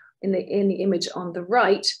here in the image on the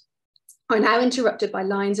right, are now interrupted by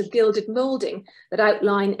lines of gilded moulding that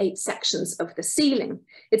outline 8 sections of the ceiling.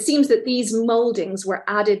 It seems that these mouldings were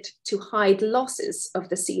added to hide losses of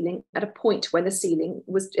the ceiling at a point when the ceiling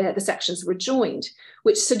was, the sections were joined,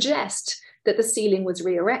 which suggest that the ceiling was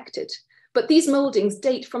re-erected. But these mouldings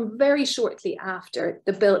date from very shortly after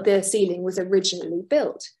the ceiling was originally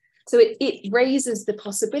built. So it raises the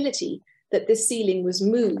possibility that this ceiling was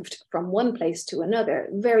moved from one place to another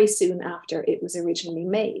very soon after it was originally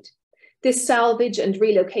made. This salvage and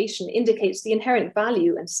relocation indicates the inherent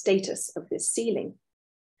value and status of this ceiling.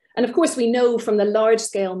 And of course, we know from the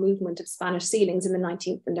large-scale movement of Spanish ceilings in the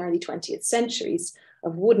 19th and early 20th centuries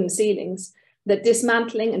of wooden ceilings that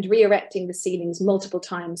dismantling and re-erecting the ceilings multiple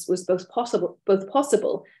times was both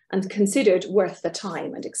possible and considered worth the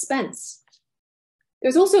time and expense.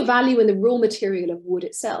 There's also value in the raw material of wood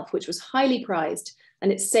itself, which was highly prized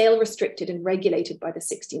and its sale restricted and regulated by the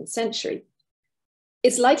 16th century.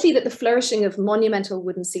 It's likely that the flourishing of monumental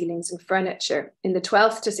wooden ceilings and furniture in the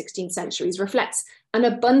 12th to 16th centuries reflects an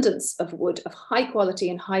abundance of wood of high quality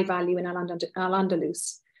and high value in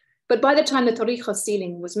Al-Andalus. But by the time the Torrijos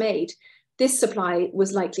ceiling was made, this supply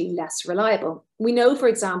was likely less reliable. We know, for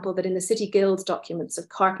example, that in the city guild documents of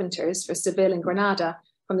carpenters for Seville and Granada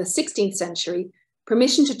from the 16th century,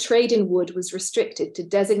 permission to trade in wood was restricted to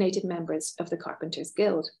designated members of the Carpenters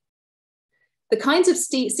Guild. The kinds of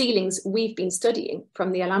ceilings we've been studying,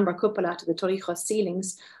 from the Alhambra cupola to the Torrijos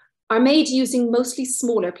ceilings, are made using mostly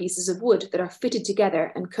smaller pieces of wood that are fitted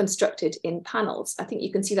together and constructed in panels. I think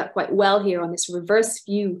you can see that quite well here on this reverse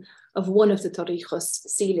view of one of the Torrijos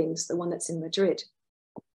ceilings, the one that's in Madrid.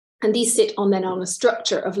 And these sit on a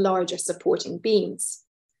structure of larger supporting beams.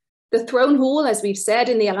 The throne hall, as we've said,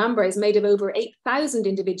 in the Alhambra is made of over 8,000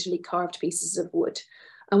 individually carved pieces of wood.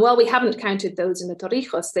 And while we haven't counted those in the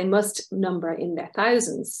Torrijos, they must number in their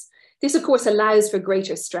thousands. This, of course, allows for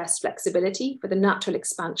greater stress flexibility for the natural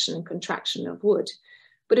expansion and contraction of wood.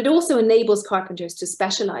 But it also enables carpenters to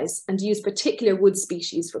specialize and use particular wood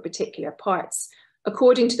species for particular parts,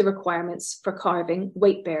 according to the requirements for carving,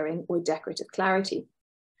 weight bearing, or decorative clarity.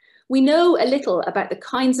 We know a little about the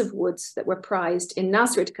kinds of woods that were prized in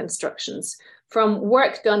Nasrid constructions from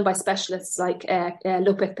work done by specialists like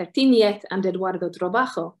López Pertíñez and Eduardo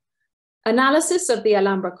Trabajo. Analysis of the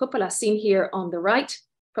Alhambra cupola, seen here on the right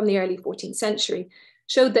from the early 14th century,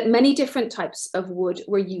 showed that many different types of wood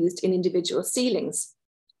were used in individual ceilings.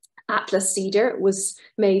 Atlas cedar was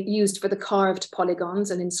used for the carved polygons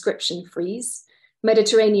and inscription frieze,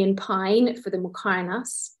 Mediterranean pine for the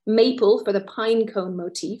muqarnas, maple for the pine cone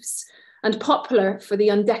motifs, and poplar for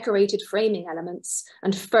the undecorated framing elements,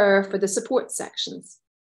 and fir for the support sections.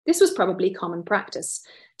 This was probably common practice.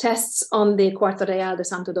 Tests on the Cuarto Real de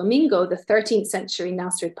Santo Domingo, the 13th century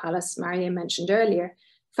Nasrid palace Mariam mentioned earlier,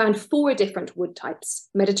 found 4 different wood types: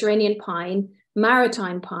 Mediterranean pine,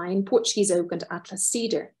 maritime pine, Portuguese oak, and Atlas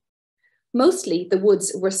cedar. Mostly the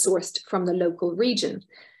woods were sourced from the local region,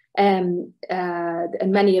 and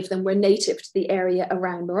many of them were native to the area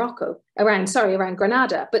around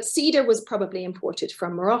Granada, but cedar was probably imported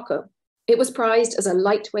from Morocco. It was prized as a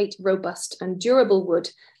lightweight, robust, and durable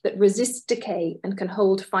wood that resists decay and can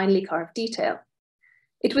hold finely carved detail.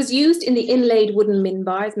 It was used in the inlaid wooden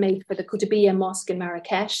minbars made for the Kutubiyya Mosque in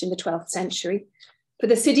Marrakesh in the 12th century, for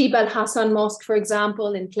the Sidi Bel Hassan Mosque, for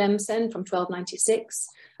example, in Tlemcen from 1296,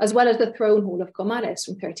 as well as the throne hall of Comares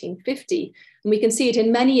from 1350. And we can see it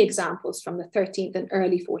in many examples from the 13th and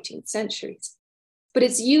early 14th centuries. But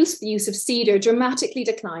its use, the use of cedar, dramatically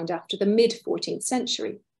declined after the mid-14th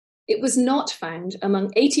century. It was not found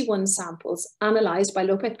among 81 samples analysed by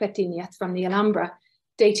López Pertíñez from the Alhambra,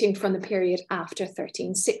 dating from the period after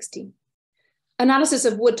 1360. Analysis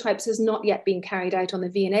of wood types has not yet been carried out on the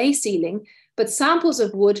V&A ceiling, but samples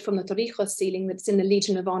of wood from the Torrijos ceiling that's in the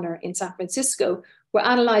Legion of Honor in San Francisco were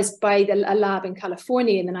analysed by a lab in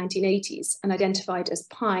California in the 1980s and identified as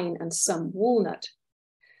pine and some walnut.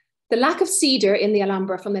 The lack of cedar in the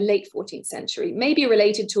Alhambra from the late 14th century may be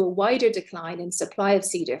related to a wider decline in supply of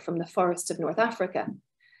cedar from the forests of North Africa.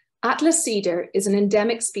 Atlas cedar is an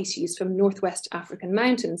endemic species from Northwest African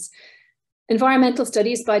mountains. Environmental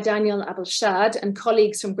studies by Daniel Abelshad and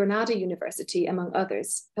colleagues from Granada University, among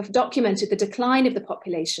others, have documented the decline of the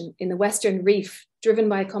population in the Western Reef, driven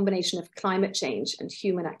by a combination of climate change and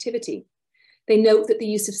human activity. They note that the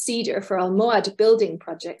use of cedar for Almohad building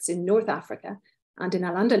projects in North Africa and in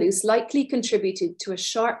Al-Andalus likely contributed to a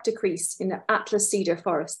sharp decrease in the Atlas cedar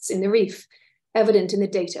forests in the Reef, evident in the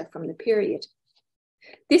data from the period.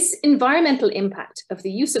 This environmental impact of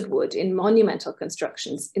the use of wood in monumental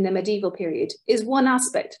constructions in the medieval period is one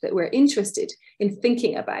aspect that we're interested in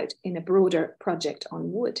thinking about in a broader project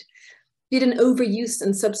on wood. Did an overuse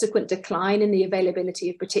and subsequent decline in the availability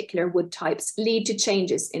of particular wood types lead to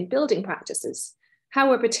changes in building practices? How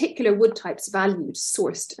were particular wood types valued,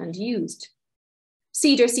 sourced, and used?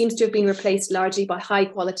 Cedar seems to have been replaced largely by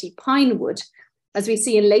high-quality pine wood, as we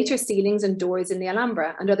see in later ceilings and doors in the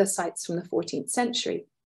Alhambra and other sites from the 14th century.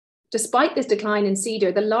 Despite this decline in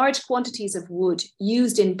cedar, the large quantities of wood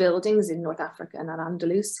used in buildings in North Africa and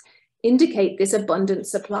Al-Andalus indicate this abundant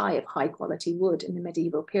supply of high-quality wood in the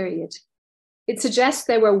medieval period. It suggests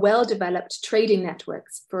there were well-developed trading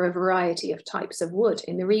networks for a variety of types of wood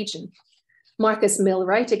in the region. Marcus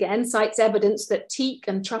Milwright again cites evidence that teak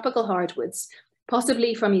and tropical hardwoods,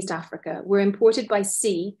 possibly from East Africa, were imported by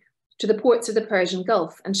sea to the ports of the Persian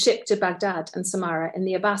Gulf and shipped to Baghdad and Samarra in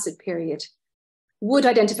the Abbasid period. Wood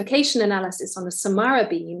identification analysis on the Samarra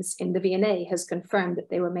beams in the V&A has confirmed that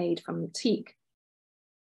they were made from teak.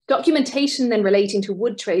 Documentation then relating to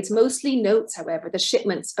wood trades mostly notes, however, the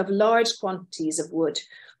shipments of large quantities of wood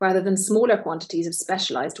rather than smaller quantities of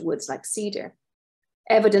specialized woods like cedar.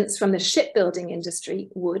 Evidence from the shipbuilding industry,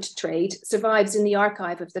 wood trade, survives in the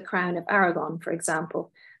archive of the Crown of Aragon, for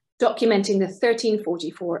example, documenting the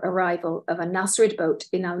 1344 arrival of a Nasrid boat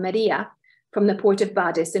in Almeria from the port of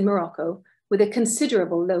Badis in Morocco with a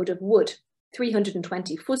considerable load of wood,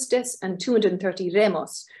 320 fustes and 230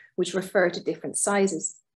 remos, which refer to different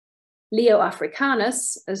sizes. Leo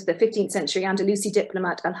Africanus, as the 15th century Andalusi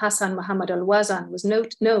diplomat Al-Hassan Muhammad al-Wazan was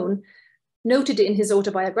noted in his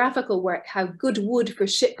autobiographical work how good wood for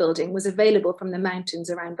shipbuilding was available from the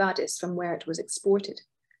mountains around Badis, from where it was exported.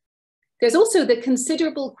 There's also the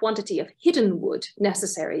considerable quantity of hidden wood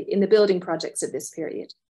necessary in the building projects of this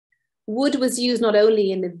period. Wood was used not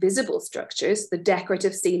only in the visible structures, the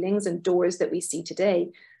decorative ceilings and doors that we see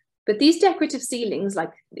today, but these decorative ceilings,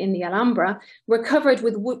 like in the Alhambra, were covered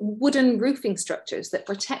with wooden roofing structures that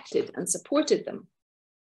protected and supported them.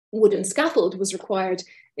 Wooden scaffold was required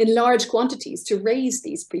in large quantities to raise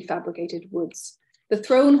these prefabricated woods. The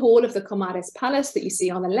throne hall of the Comares Palace that you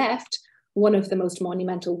see on the left, one of the most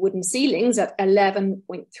monumental wooden ceilings at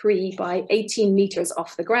 11.3 by 18 meters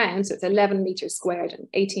off the ground, so it's 11 meters squared and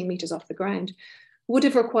 18 meters off the ground, would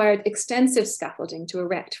have required extensive scaffolding to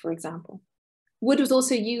erect, for example. Wood was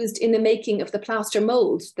also used in the making of the plaster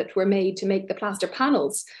molds that were made to make the plaster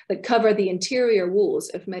panels that cover the interior walls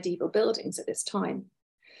of medieval buildings at this time.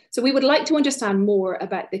 So we would like to understand more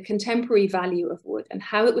about the contemporary value of wood and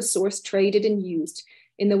how it was sourced, traded, and used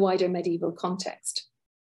in the wider medieval context.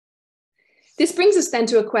 This brings us then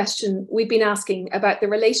to a question we've been asking about the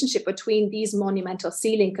relationship between these monumental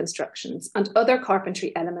ceiling constructions and other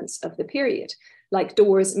carpentry elements of the period, like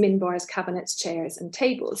doors, minbars, cabinets, chairs, and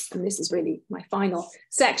tables. And this is really my final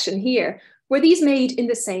section here. Were these made in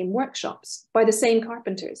the same workshops by the same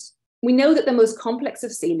carpenters? We know that the most complex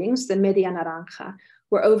of ceilings, the media naranja,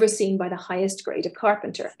 were overseen by the highest grade of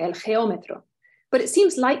carpenter, el geómetro. But it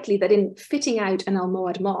seems likely that in fitting out an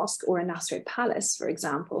Almohad mosque or a Nasrid palace, for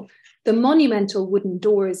example, the monumental wooden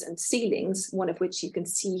doors and ceilings, one of which you can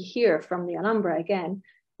see here from the Alhambra again,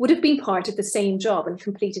 would have been part of the same job and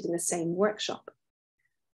completed in the same workshop.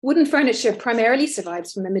 Wooden furniture primarily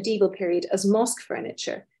survives from the medieval period as mosque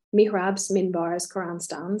furniture, mihrabs, minbars, Quran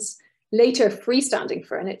stands, later freestanding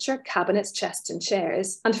furniture, cabinets, chests and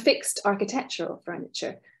chairs, and fixed architectural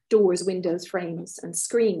furniture, doors, windows, frames and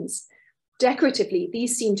screens. Decoratively,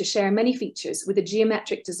 these seem to share many features with the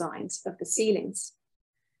geometric designs of the ceilings.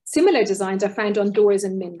 Similar designs are found on doors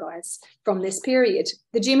and minbars from this period.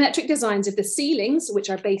 The geometric designs of the ceilings, which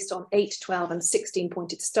are based on 8, 12 and 16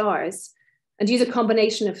 pointed stars, and use a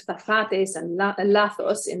combination of zafates and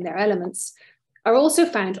lazos in their elements, are also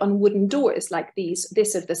found on wooden doors like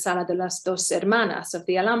this of the Sala de las Dos Hermanas of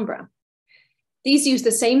the Alhambra. These use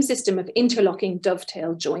the same system of interlocking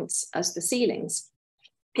dovetail joints as the ceilings.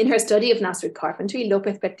 In her study of Nasrid carpentry,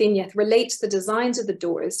 López Pertíñez relates the designs of the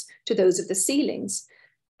doors to those of the ceilings,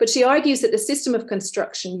 but she argues that the system of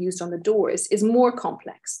construction used on the doors is more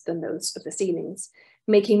complex than those of the ceilings,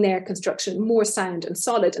 making their construction more sound and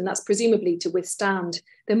solid, and that's presumably to withstand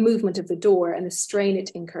the movement of the door and the strain it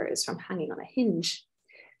incurs from hanging on a hinge.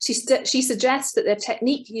 She suggests that the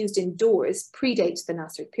technique used in doors predates the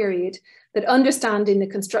Nasrid period, that understanding the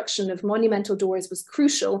construction of monumental doors was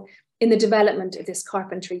crucial in the development of this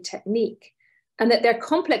carpentry technique, and that their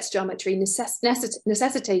complex geometry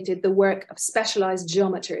necessitated the work of specialized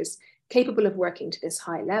geometers capable of working to this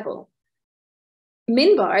high level.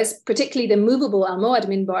 Minbars, particularly the movable Almohad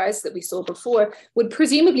minbars that we saw before, would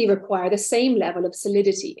presumably require the same level of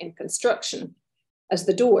solidity in construction as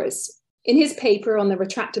the doors. In his paper on the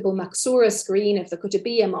retractable Maxura screen of the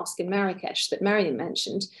Kutubiyya Mosque in Marrakesh that Mariam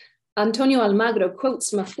mentioned, Antonio Almagro quotes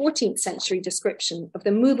from a 14th century description of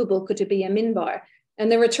the movable Kutubiyya minbar and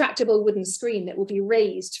the retractable wooden screen that will be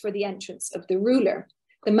raised for the entrance of the ruler.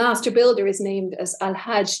 The master builder is named as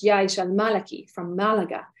Al-Hajj Yaish al-Malaki from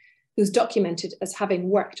Malaga, who's documented as having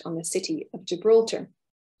worked on the city of Gibraltar.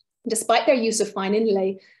 Despite their use of fine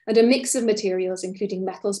inlay and a mix of materials, including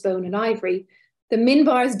metals, bone and ivory, the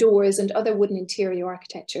minbars, doors and other wooden interior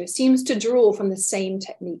architecture seems to draw from the same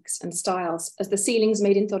techniques and styles as the ceilings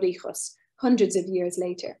made in Torrijos hundreds of years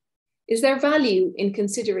later. Is there value in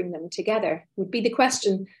considering them together? Would be the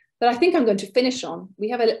question that I think I'm going to finish on. We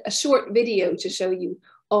have a short video to show you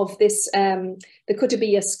of this, the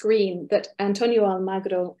Kutubiyya screen that Antonio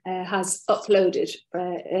Almagro has uploaded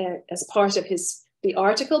as part of his the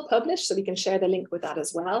article published, so we can share the link with that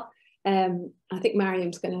as well. I think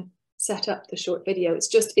Mariam's going to set up the short video.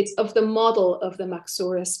 It's of the model of the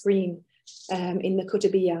Maxura screen in the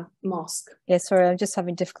Kutubiyya Mosque. Yeah, sorry, I'm just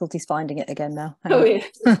having difficulties finding it again now. Oh yeah.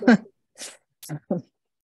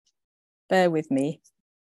 Bear with me.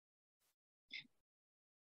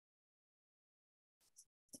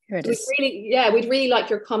 Here it is. We'd really like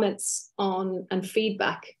your comments on and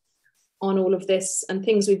feedback on all of this and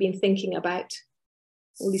things we've been thinking about,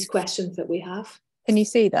 all these questions that we have. Can you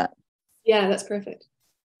see that? Yeah, that's perfect.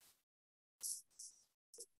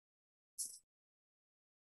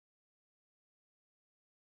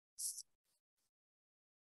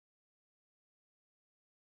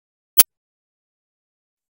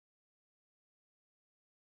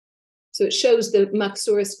 So it shows the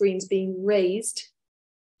Maxura screens being raised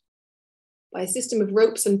by a system of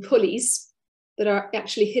ropes and pulleys that are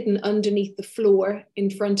actually hidden underneath the floor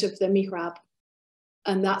in front of the mihrab.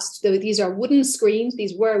 And these are wooden screens.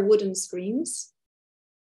 These were wooden screens.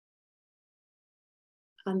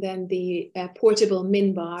 And then the portable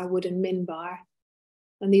minbar, wooden minbar.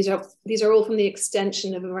 And these are all from the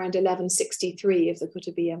extension of around 1163 of the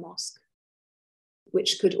Kutubiyya Mosque,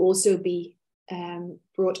 which could also be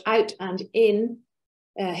brought out and in,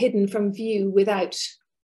 hidden from view without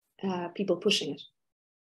people pushing it.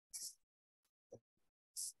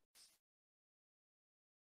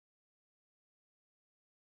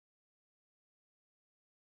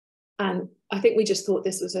 And I think we just thought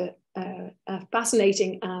this was a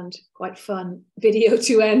fascinating and quite fun video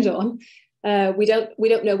to end on. We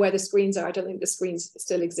don't know where the screens are. I don't think the screens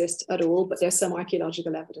still exist at all, but there's some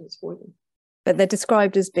archaeological evidence for them. But they're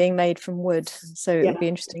described as being made from wood, so it would be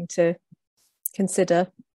interesting to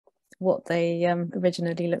consider what they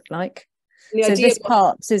originally looked like. So this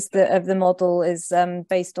part of the model is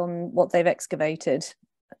based on what they've excavated.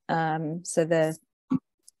 So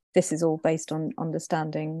this is all based on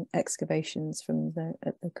understanding excavations from the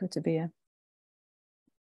Kutubiyya.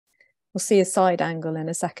 We'll see a side angle in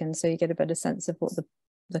a second, so you get a better sense of what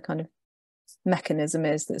the kind of mechanism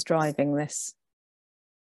is that's driving this.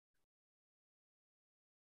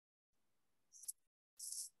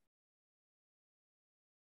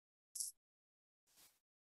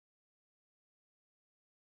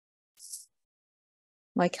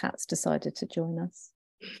 My cat's decided to join us.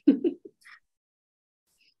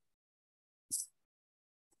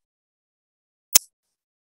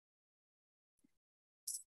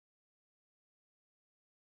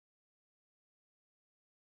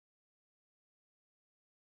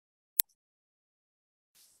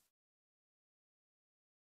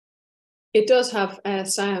 It does have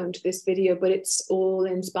sound, this video, but it's all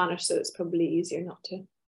in Spanish, so it's probably easier not to.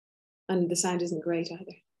 And the sound isn't great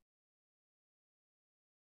either.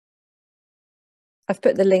 I've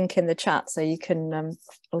put the link in the chat, so you can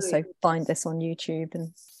also find this on YouTube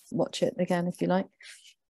and watch it again if you like.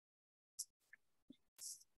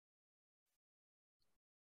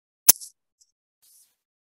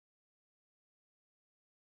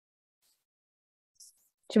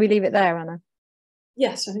 Should we leave it there, Anna?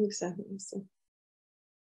 Yes, I think so.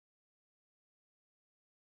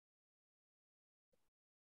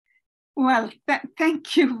 Well,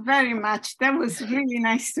 thank you very much. That was really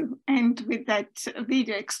nice to end with that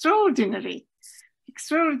video. Extraordinary,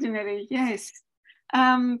 yes.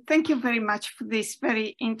 Thank you very much for this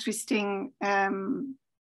very interesting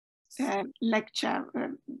lecture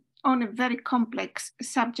on a very complex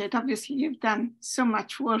subject. Obviously, you've done so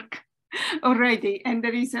much work already, and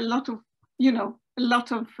there is a lot of,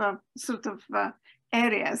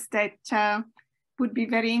 areas that would be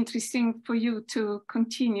very interesting for you to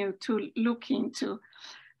continue to look into.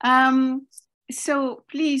 So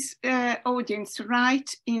please, audience,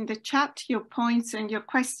 write in the chat your points and your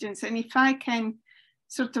questions. And if I can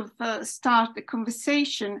start the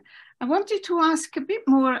conversation, I wanted to ask a bit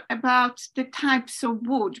more about the types of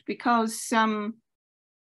wood, because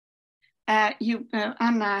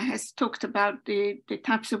Anna has talked about the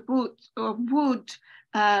types of wood.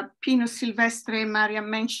 Pino Silvestre, Mariam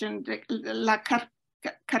mentioned la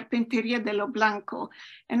Carpinteria dello Blanco.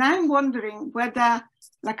 And I'm wondering whether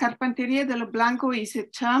la Carpinteria dello Blanco is a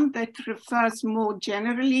term that refers more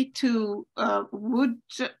generally to wood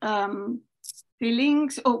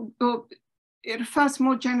ceilings, or it refers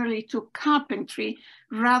more generally to carpentry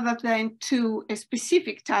rather than to a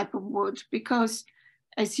specific type of wood, because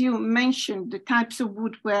as you mentioned, the types of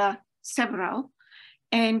wood were several.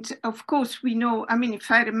 And of course, we know, I mean,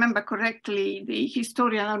 if I remember correctly, the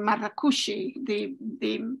historian al-Marrakushi,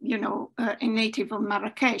 a native of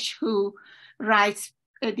Marrakesh, who writes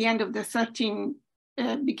at the end of the 13th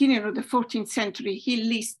beginning of the 14th century, he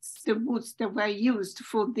lists the woods that were used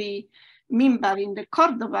for the minbar in the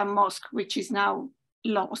Cordoba mosque, which is now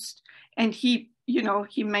lost. And he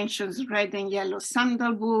mentions red and yellow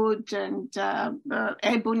sandalwood and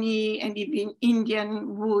ebony and even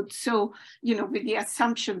Indian wood. So, with the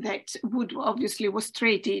assumption that wood obviously was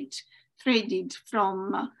traded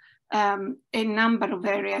from a number of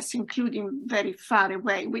areas, including very far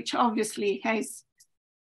away, which obviously has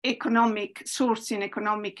economic sourcing,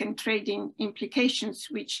 economic and trading implications,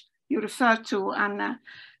 which you refer to, Anna.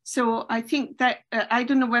 So I think that, I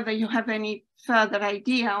don't know whether you have any further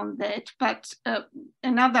idea on that, but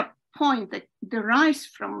another point that derives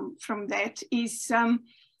from that is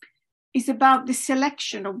about the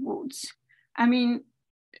selection of woods. I mean,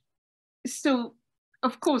 so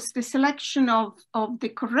of course, the selection of the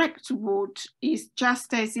correct wood is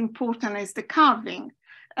just as important as the carving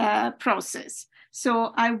process.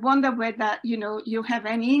 So I wonder whether, you have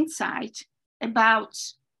any insight about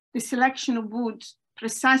the selection of wood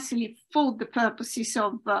precisely for the purposes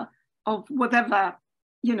of whatever,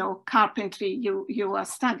 carpentry you are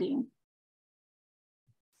studying.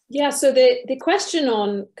 Yeah, so the question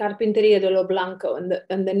on Carpinteria de lo Blanco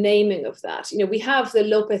and the naming of that, we have the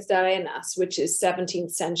López de Arenas, which is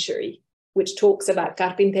 17th century, which talks about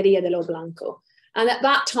Carpinteria de lo Blanco. And at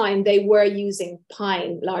that time, they were using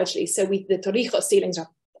pine largely. So the Torrijos ceilings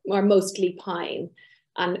are mostly pine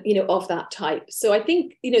and, of that type. So I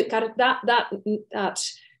think,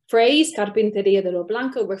 that phrase, Carpinteria de lo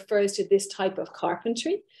Blanco, refers to this type of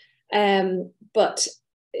carpentry. But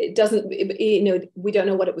it doesn't, we don't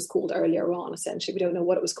know what it was called earlier on, essentially. We don't know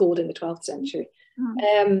what it was called in the 12th century.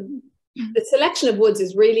 The selection of woods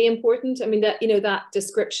is really important. I mean, that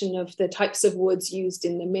description of the types of woods used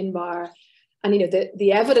in the minbar, and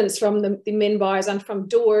the evidence from the minbars and from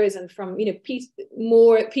doors and from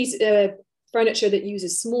furniture that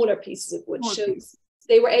uses smaller pieces of wood shows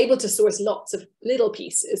they were able to source lots of little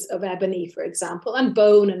pieces of ebony, for example, and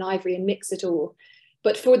bone and ivory and mix it all.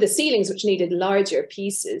 But for the ceilings, which needed larger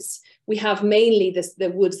pieces, we have mainly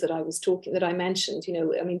the woods that I mentioned,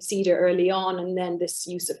 cedar early on, and then this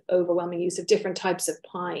overwhelming use of different types of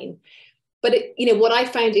pine. But what I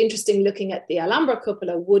found interesting looking at the Alhambra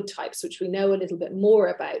cupola wood types, which we know a little bit more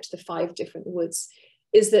about, the 5 different woods,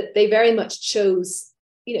 is that they very much chose,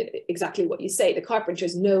 exactly what you say. The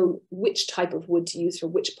carpenters know which type of wood to use for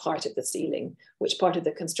which part of the ceiling, which part of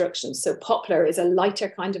the construction. So poplar is a lighter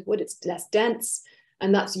kind of wood; it's less dense.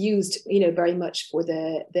 And that's used, very much for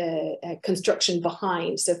the construction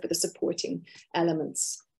behind, so for the supporting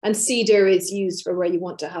elements. And cedar is used for where you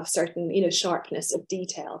want to have certain, sharpness of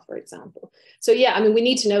detail, for example. So yeah, I mean, we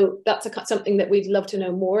need to know, that's something that we'd love to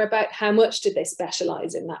know more about. How much did they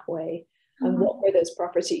specialize in that way? And what were those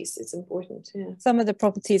properties? It's important, yeah. Some of the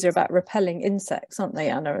properties are about repelling insects, aren't they,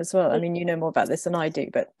 Anna, as well? I mean, you know more about this than I do,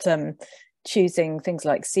 but choosing things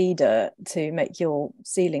like cedar to make your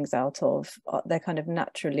ceilings out of, they're kind of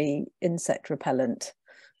naturally insect repellent.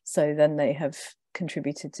 So then they have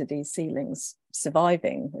contributed to these ceilings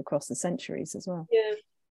surviving across the centuries as well.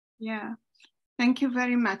 Yeah. Thank you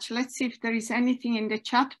very much. Let's see if there is anything in the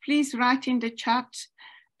chat. Please write in the chat.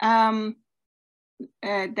 That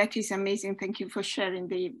is amazing. Thank you for sharing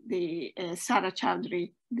the Sarah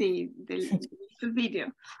Chowdhury, the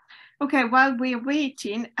video. Okay, while we're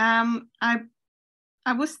waiting, I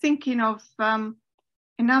was thinking of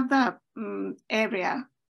another area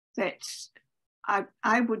that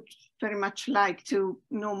I would very much like to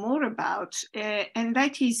know more about, and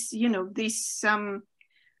that is,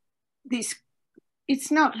 this. It's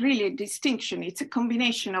not really a distinction; it's a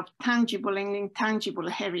combination of tangible and intangible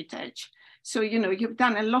heritage. So, you've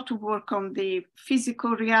done a lot of work on the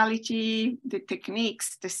physical reality, the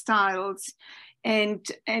techniques, the styles. And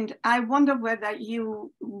I wonder whether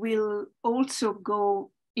you will also go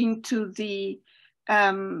into the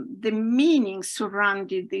meaning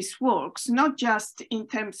surrounding these works, not just in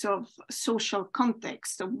terms of social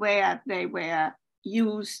context of where they were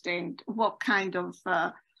used and what kind of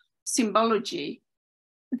symbology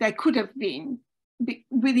there could have been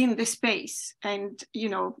within the space and,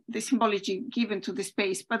 the symbology given to the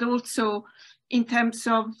space, but also in terms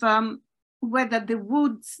of whether the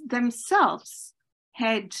woods themselves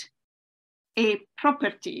had a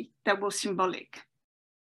property that was symbolic,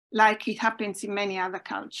 like it happens in many other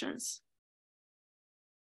cultures.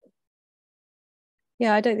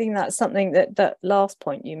 Yeah, I don't think that's something that last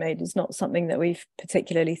point you made is not something that we've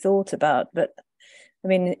particularly thought about. But I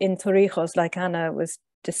mean, in Torrijos, like Anna was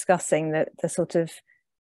discussing, that the sort of,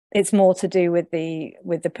 it's more to do with the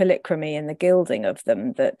polychromy and the gilding of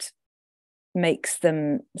them that makes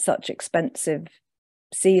them such expensive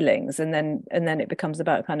ceilings, and then it becomes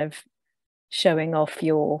about kind of showing off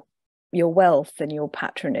your wealth and your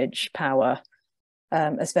patronage power,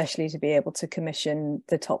 especially to be able to commission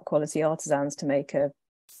the top quality artisans to make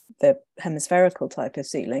the hemispherical type of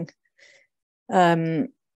ceiling. And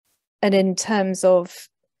in terms of,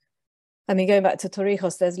 I mean, going back to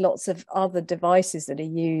Torrijos, there's lots of other devices that are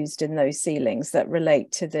used in those ceilings that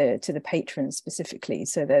relate to the patrons specifically.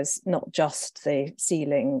 So there's not just the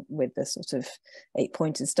ceiling with the sort of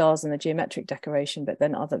 8-pointed stars and the geometric decoration, but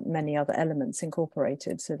then many other elements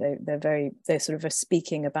incorporated. So they're sort of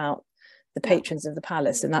speaking about the patrons of the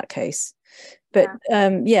palace in that case. But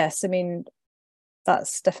yes, I mean,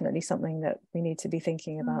 that's definitely something that we need to be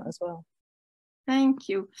thinking about as well. Thank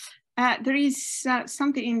you. There is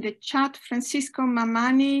something in the chat. Francisco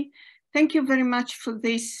Mamani, thank you very much for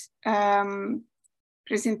this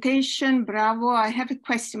presentation. Bravo. I have a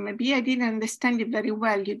question. Maybe I didn't understand it very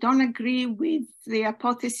well. You don't agree with the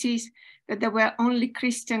hypothesis that there were only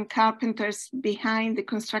Christian carpenters behind the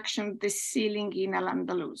construction of the ceiling in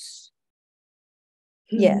Al-Andalus?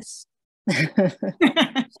 Yes. I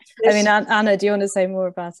mean, Anna, do you want to say more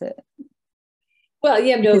about it? Well,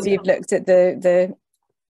 yeah, because you've looked at the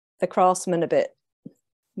craftsmen a bit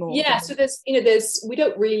more. Yeah, so we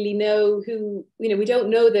don't really know who, we don't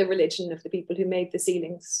know the religion of the people who made the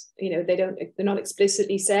ceilings. They're not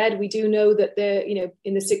explicitly said. We do know that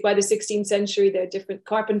by the 16th century, there are different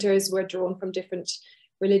carpenters were drawn from different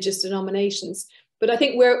religious denominations. But I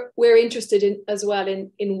think we're interested in as well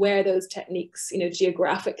in where those techniques,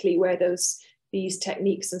 geographically, where these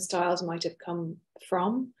techniques and styles might have come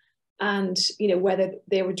from. And whether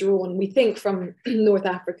they were drawn, we think, from North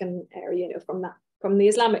African area, from the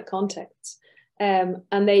Islamic context, but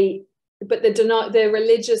the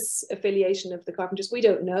religious affiliation of the carpenters, we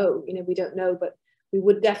don't know. We don't know, but we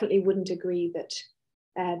wouldn't agree that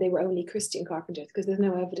they were only Christian carpenters, because there's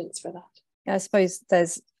no evidence for that. I suppose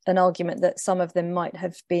there's an argument that some of them might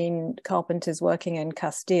have been carpenters working in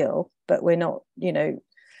Castile, but we're not,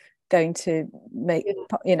 going to make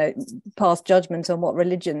pass judgment on what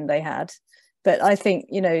religion they had. But I think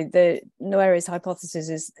the Noeri's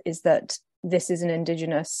hypothesis is that this is an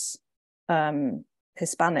indigenous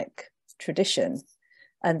Hispanic tradition,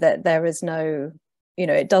 and that there is no,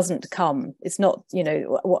 it doesn't come, it's not,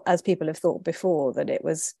 as people have thought before, that it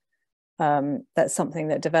was that's something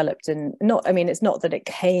that developed it's not that it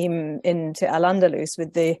came into Al-Andalus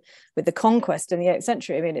with the conquest in the 8th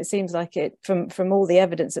century. I mean, it seems like it, from all the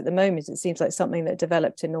evidence at the moment, it seems like something that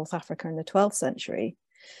developed in North Africa in the 12th century.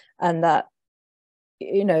 And that,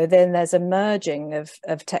 then there's a merging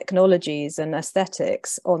of technologies and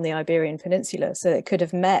aesthetics on the Iberian Peninsula. So it could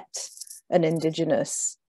have met an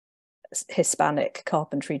indigenous Hispanic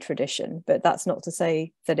carpentry tradition, but that's not to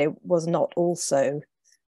say that it was not also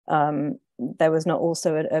there was not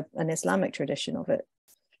also an Islamic tradition of it,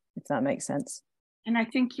 if that makes sense. And I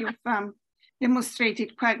think you've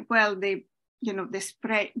demonstrated quite well the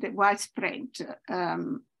widespread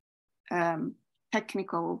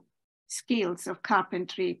technical skills of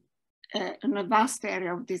carpentry in a vast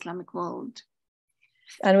area of the Islamic world.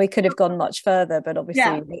 And we could have gone much further, but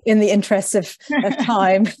obviously in the interest of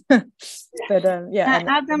time. But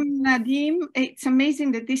Adam Nadim, it's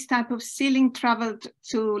amazing that this type of ceiling traveled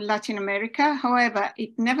to Latin America. However, it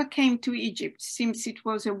never came to Egypt. Seems it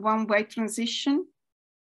was a one-way transition.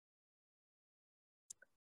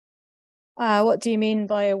 What do you mean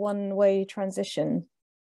by a one-way transition?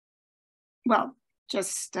 Well,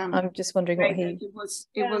 just I'm just wondering what he. It was.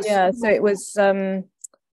 So it was.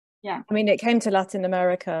 I mean, it came to Latin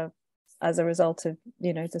America as a result of,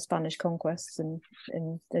 the Spanish conquests in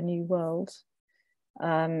the New World.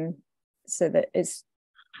 So that it's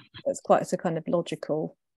quite a kind of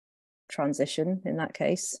logical transition in that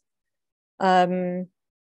case. There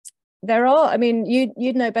are, I mean,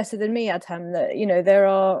 you'd know better than me, Adham, that, there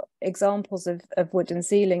are examples of wooden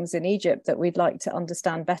ceilings in Egypt that we'd like to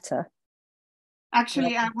understand better.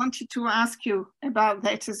 Actually, I wanted to ask you about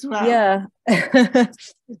that as well. Yeah.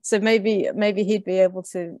 So maybe he'd be able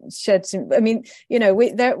to shed some. I mean,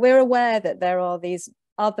 we're aware that there are these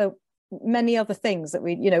many other things that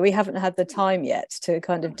we haven't had the time yet to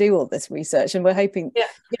kind of do all this research, and we're hoping,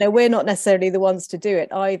 we're not necessarily the ones to do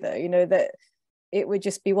it either. That it would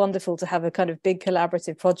just be wonderful to have a kind of big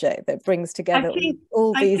collaborative project that brings together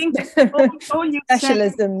all these all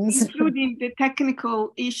specialisms, said, including the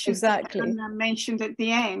technical issues exactly that Anna mentioned at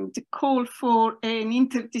the end, call for an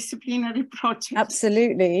interdisciplinary project.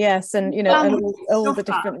 Absolutely, yes, and and all the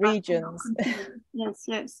different regions. Yes.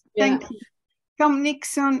 Yeah. Thank you. Tom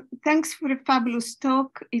Nixon, thanks for a fabulous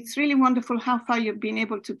talk. It's really wonderful how far you've been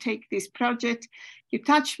able to take this project. You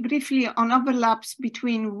touched briefly on overlaps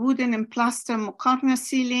between wooden and plaster Muqarna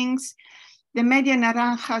ceilings. The Media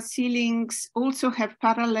Naranja ceilings also have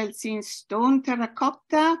parallels in stone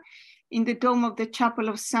terracotta in the dome of the Chapel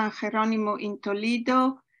of San Jeronimo in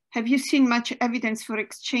Toledo. Have you seen much evidence for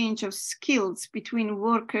exchange of skills between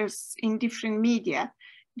workers in different media?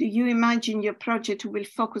 Do you imagine your project will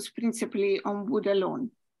focus principally on wood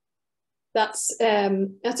alone? That's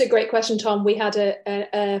a great question, Tom. We had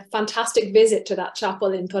a fantastic visit to that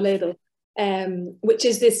chapel in Toledo, which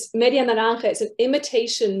is this Media Naranja. It's an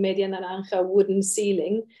imitation Media Naranja wooden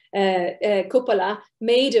ceiling, cupola,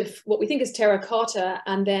 made of what we think is terracotta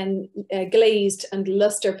and then glazed and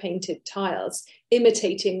luster painted tiles,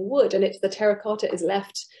 imitating wood. And it's the terracotta is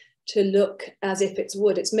left to look as if it's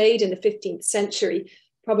wood. It's made in the 15th century,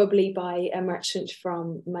 probably by a merchant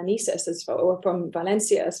from Manises or from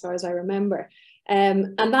Valencia, as far as I remember.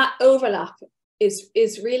 And that overlap is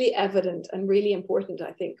really evident and really important,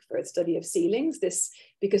 I think, for a study of ceilings.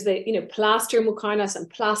 Because they, plaster Muqarnas and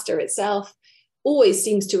plaster itself always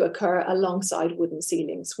seems to occur alongside wooden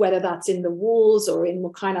ceilings, whether that's in the walls or in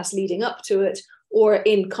Muqarnas leading up to it, or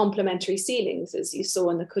in complementary ceilings, as you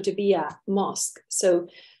saw in the Kutubiyya Mosque. So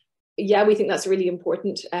yeah, we think that's really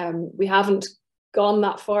important. We haven't gone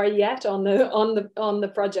that far yet on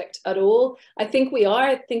the project at all. I think we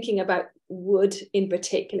are thinking about wood in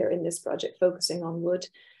particular in this project, focusing on wood,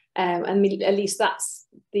 and at least that's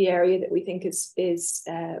the area that we think is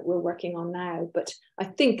we're working on now. But I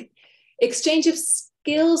think exchange of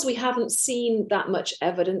skills we haven't seen that much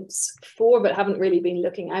evidence for, but haven't really been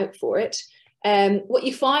looking out for it. What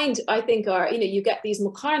you find, I think, are you get these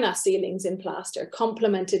Muqarna ceilings in plaster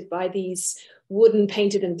complemented by these wooden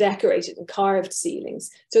painted and decorated and carved ceilings.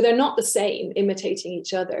 So they're not the same, imitating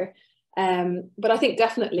each other. But I think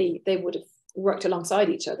definitely they would have worked alongside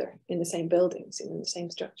each other in the same buildings, in the same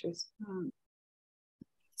structures.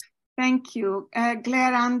 Thank you.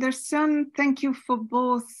 Claire Anderson, thank you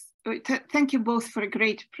both for a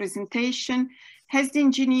great presentation. Has the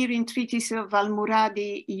engineering treatise of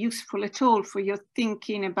Al-Muradi useful at all for your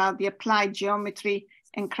thinking about the applied geometry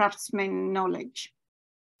and craftsman knowledge?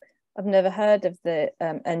 I've never heard of the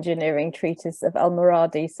engineering treatise of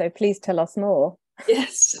Al-Muradi, so please tell us more.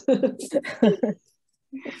 Yes. Thank you,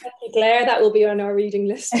 Claire. That will be on our reading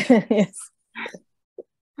list. Yes.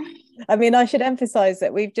 I mean, I should emphasize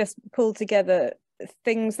that we've just pulled together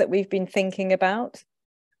things that we've been thinking about.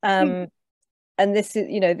 And this is,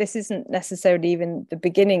 this isn't necessarily even the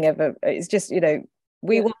beginning of it's just,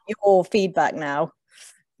 we want your feedback now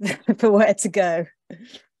for where to go.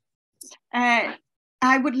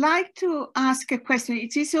 I would like to ask a question.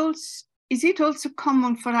 Is it also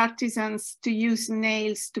common for artisans to use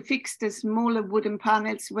nails to fix the smaller wooden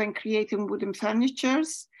panels when creating wooden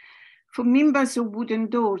furnitures? For members of wooden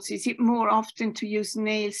doors, is it more often to use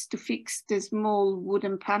nails to fix the small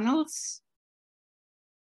wooden panels?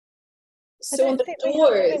 So on the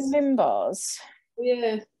doors, members.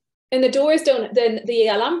 Yeah, and the doors don't. Then the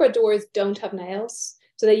Alhambra doors don't have nails,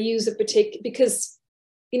 so they use a particular because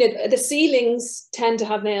the ceilings tend to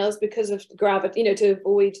have nails because of gravity, to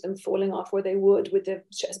avoid them falling off where they would with the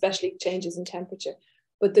especially changes in temperature.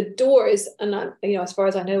 But the doors, and as far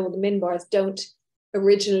as I know, the minbars don't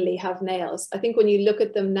originally have nails. I think when you look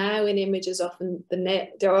at them now in images, often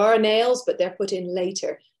there are nails, but they're put in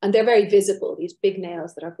later, and they're very visible. These big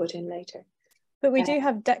nails that are put in later. But we do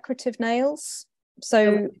have decorative nails.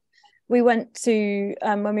 So we went to,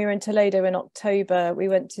 when we were in Toledo in October, we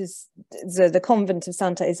went to the convent of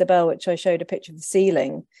Santa Isabel, which I showed a picture of the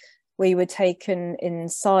ceiling. We were taken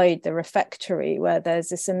inside the refectory where there's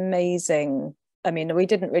this amazing, we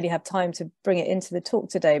didn't really have time to bring it into the talk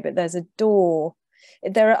today, but there's a door.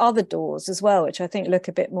 There are other doors as well, which I think look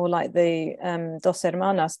a bit more like the Dos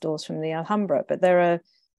Hermanas doors from the Alhambra, but there are,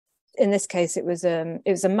 in this case, it was a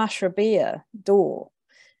mashrabiyya door,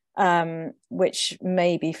 which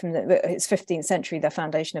may be from it's 15th century, the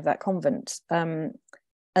foundation of that convent, and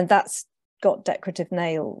that's got decorative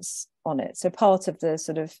nails on it. So part of the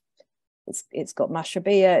sort of, it's got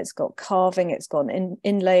mashrabiyya, it's got carving, it's got an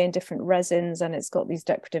inlay in different resins, and it's got these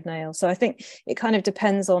decorative nails. So I think it kind of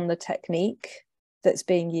depends on the technique that's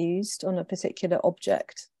being used on a particular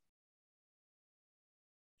object.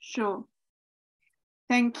 Sure.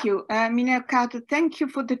 Thank you. Mina Kato, thank you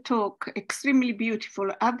for the talk. Extremely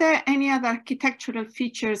beautiful. Are there any other architectural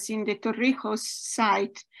features in the Torrijos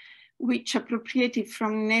site which appropriated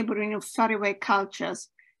from neighboring or faraway cultures?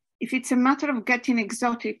 If it's a matter of getting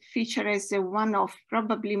exotic feature as a one-off,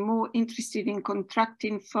 probably more interested in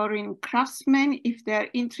contracting foreign craftsmen. If they're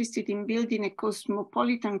interested in building a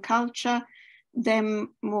cosmopolitan culture, then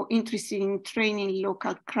more interested in training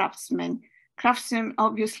local craftsmen. Craftsmen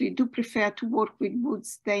obviously do prefer to work with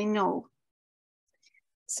woods they know.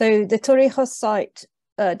 So the Torrijos site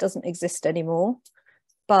doesn't exist anymore,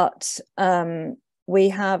 but we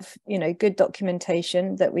have, good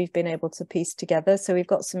documentation that we've been able to piece together. So we've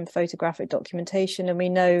got some photographic documentation, and we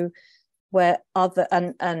know where other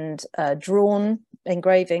and drawn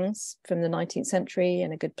engravings from the 19th century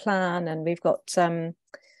and a good plan. And we've got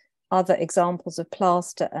other examples of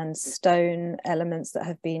plaster and stone elements that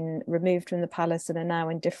have been removed from the palace and are now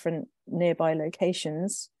in different nearby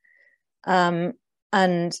locations.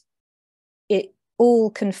 And it all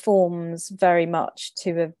conforms very much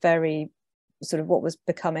to a very sort of what was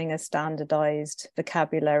becoming a standardized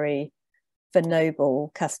vocabulary for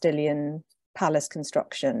noble Castilian palace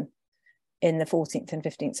construction in the 14th and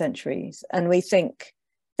 15th centuries. And we think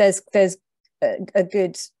there's a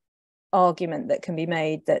good argument that can be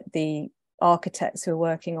made that the architects who are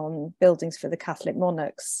working on buildings for the Catholic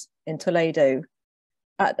monarchs in Toledo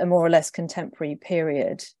at a more or less contemporary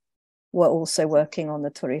period were also working on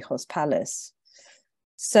the Torrijos Palace.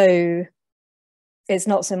 So it's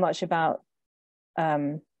not so much about,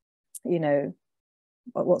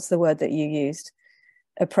 what's the word that you used,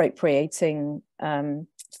 appropriating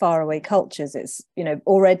faraway cultures. It's,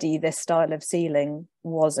 already this style of ceiling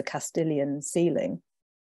was a Castilian ceiling.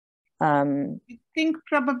 I think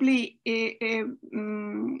probably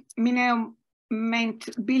Mineo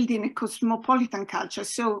meant building a cosmopolitan culture.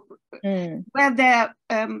 So where the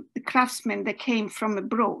craftsmen that came from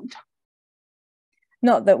abroad?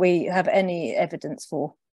 Not that we have any evidence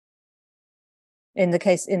for. In the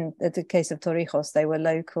case of Torrijos, they were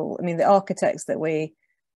local. I mean, the architects that we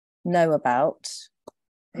know about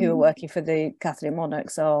who are working for the Catholic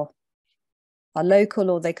monarchs are local,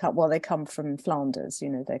 or they come from Flanders.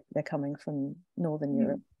 They're coming from Northern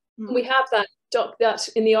Europe. We have that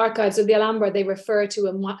in the archives of the Alhambra. They refer to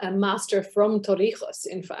a master from Torrijos,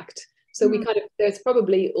 in fact. So we there's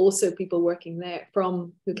probably also people working there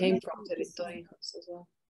who came from Torrijos as well.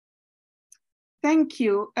 Thank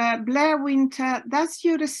you. Blair Winter, does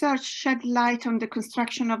your research shed light on the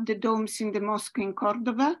construction of the domes in the mosque in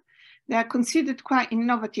Cordova? They are considered quite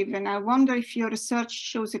innovative, and I wonder if your research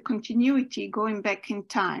shows a continuity going back in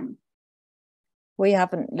time. We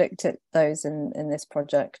haven't looked at those in this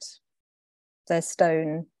project. They're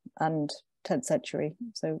stone and 10th century,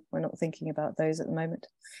 so we're not thinking about those at the moment.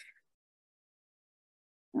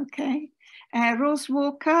 Okay. Rose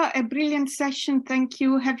Walker, a brilliant session, thank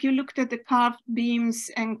you. Have you looked at the carved beams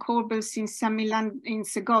and corbels in San Milan in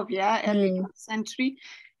Segovia, early 12th century?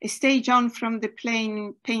 A stage on from the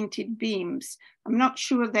plain painted beams. I'm not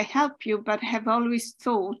sure they help you, but have always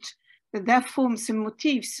thought that their forms and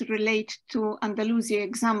motifs relate to Andalusia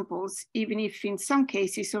examples, even if in some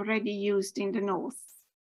cases already used in the north.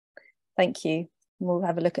 Thank you. We'll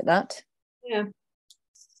have a look at that. Yeah.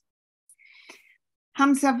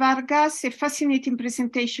 Hamza Vargas, a fascinating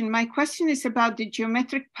presentation. My question is about the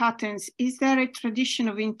geometric patterns. Is there a tradition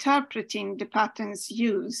of interpreting the patterns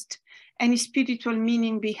used? Any spiritual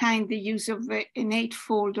meaning behind the use of an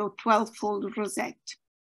 8-fold or 12-fold rosette?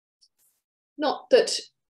 Not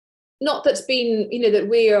that's been, that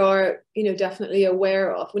we are, definitely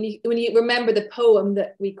aware of. When you remember the poem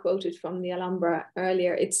that we quoted from the Alhambra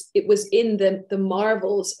earlier, it was in the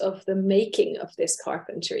marvels of the making of this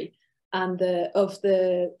carpentry and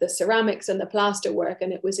the ceramics and the plaster work,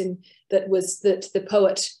 and it was that the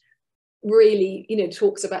poet really,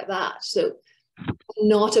 talks about that. So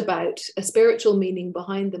not about a spiritual meaning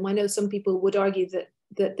behind them. I know some people would argue that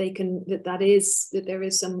there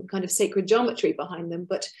is some kind of sacred geometry behind them,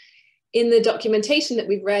 but in the documentation that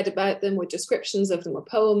we've read about them, with descriptions of them or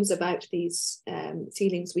poems about these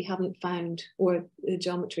ceilings, we haven't found, or the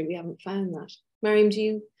geometry, we haven't found that. Mariam, do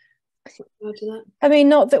you add to that? I mean,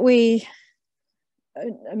 not that we,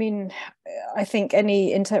 I think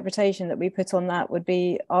any interpretation that we put on that would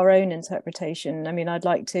be our own interpretation. I mean, I'd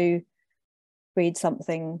like to read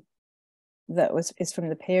something that is from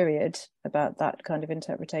the period about that kind of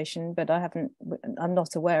interpretation, but I'm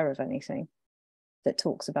not aware of anything that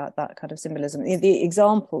talks about that kind of symbolism. The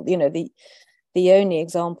example, the only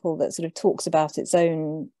example that sort of talks about its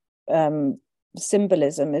own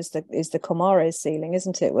symbolism is the Comares ceiling,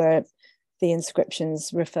 isn't it? Where the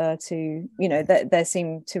inscriptions refer to, they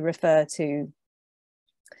seem to refer to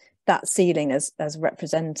that ceiling as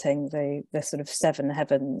representing the sort of 7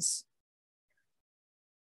 heavens.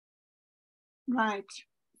 Right.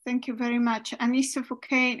 Thank you very much. Anissa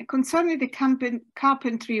Fouquet, concerning the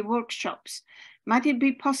carpentry workshops, might it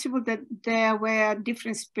be possible that there were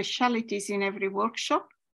different specialities in every workshop?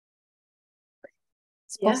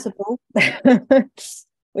 It's possible.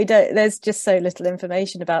 We don't, there's just so little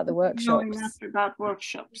information about the workshops. Know enough about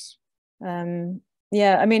workshops.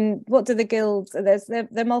 Yeah, I mean, what do the guilds, there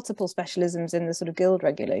are multiple specialisms in the sort of guild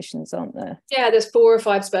regulations, aren't there? Yeah, there's 4 or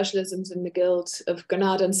 5 specialisms in the Guild of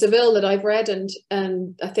Granada and Seville that I've read,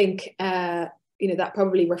 and I think you know, that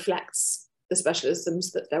probably reflects the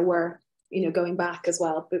specialisms that there were, you know, going back as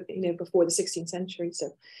well, but you know, before the 16th century.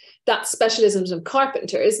 So that specialisms of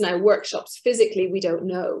carpenters. Now workshops physically, we don't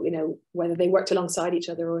know, you know, whether they worked alongside each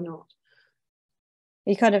other or not.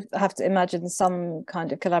 You kind of have to imagine some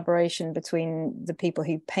kind of collaboration between the people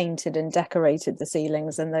who painted and decorated the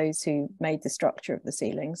ceilings and those who made the structure of the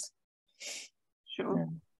ceilings. Sure.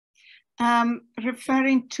 Yeah.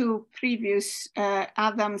 Referring to previous,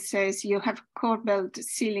 Adam says you have corbelled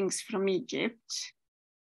ceilings from Egypt.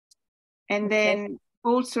 And then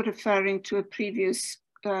also referring to a previous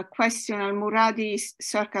question, Al-Muradi,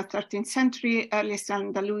 circa 13th century, earliest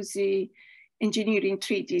Andalusi engineering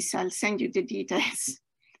treatise. I'll send you the details.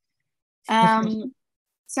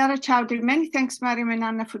 Sarah Chowdhury, many thanks, Mariam and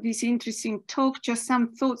Anna, for this interesting talk. Just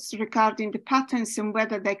some thoughts regarding the patterns and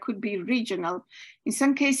whether they could be regional. In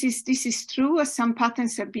some cases, this is true, as some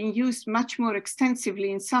patterns have been used much more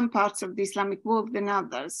extensively in some parts of the Islamic world than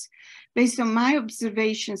others. Based on my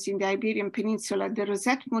observations in the Iberian Peninsula, the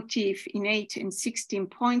rosette motif in 8 and 16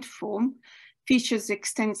 point form features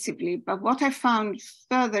extensively, but what I found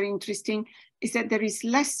further interesting is that there is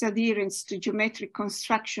less adherence to geometric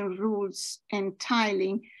construction rules and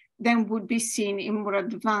tiling than would be seen in more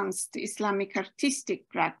advanced Islamic artistic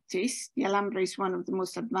practice. The Alhambra is one of the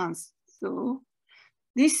most advanced, though.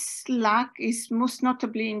 This lack is most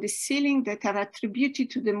notably in the ceiling that are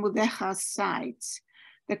attributed to the Mudéjar sites.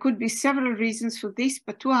 There could be several reasons for this,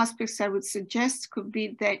 but 2 aspects I would suggest could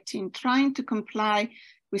be that in trying to comply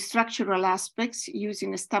with structural aspects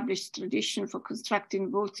using established tradition for constructing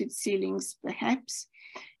vaulted ceilings, perhaps,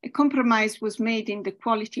 a compromise was made in the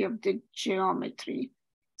quality of the geometry.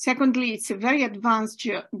 Secondly, it's a very advanced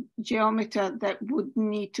geometer that would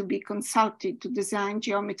need to be consulted to design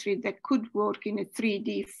geometry that could work in a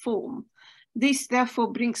 3D form. This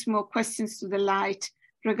therefore brings more questions to the light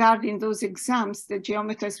regarding those exams that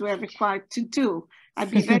geometers were required to do. I'd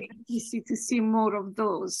be very easy to see more of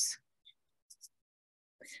those.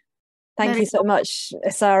 Thank you so much,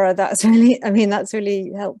 Sarah. That's really, I mean, that's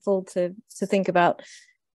really helpful to think about.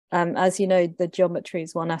 As you know, the geometry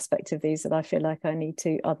is one aspect of these that I feel like I need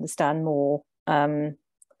to understand more. But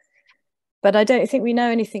I don't think we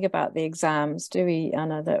know anything about the exams, do we,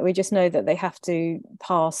 Anna? That we just know that they have to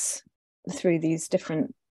pass through these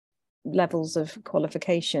different levels of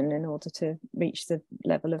qualification in order to reach the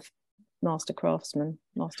level of master craftsman,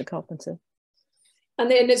 master carpenter. And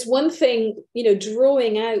then it's one thing, you know,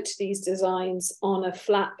 drawing out these designs on a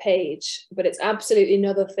flat page, but it's absolutely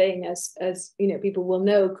another thing, as you know, people will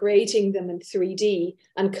know, creating them in 3D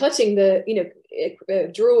and cutting the, you know,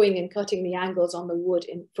 drawing and cutting the angles on the wood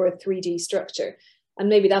for a 3D structure. And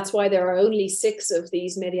maybe that's why there are only 6 of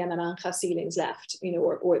these Media Naranja ceilings left, you know,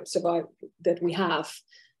 or survive that we have.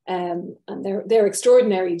 And they're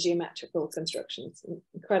extraordinary geometrical constructions,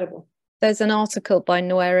 incredible. There's an article by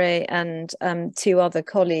Noire and 2 other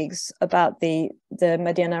colleagues about the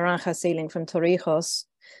Media Naranja ceiling from Torrijos,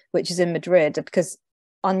 which is in Madrid, because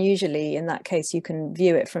unusually in that case you can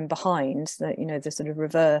view it from behind, that, you know, the sort of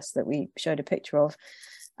reverse that we showed a picture of.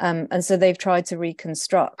 And so they've tried to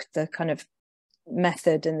reconstruct the kind of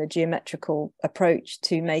method and the geometrical approach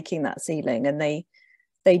to making that ceiling. And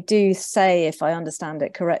they do say, if I understand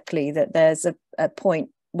it correctly, that there's a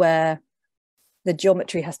point where the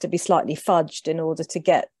geometry has to be slightly fudged in order to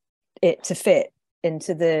get it to fit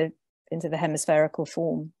into the hemispherical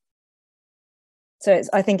form. So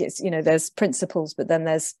I think it's, you know, there's principles, but then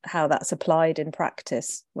there's how that's applied in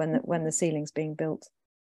practice when the ceiling's being built.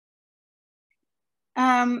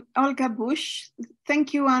 Olga Bush,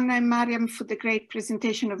 thank you, Anna and Mariam, for the great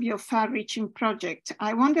presentation of your far-reaching project.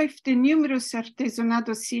 I wonder if the numerous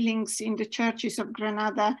artesonado ceilings in the churches of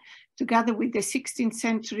Granada, together with the 16th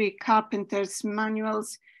century carpenters'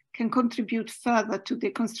 manuals, can contribute further to the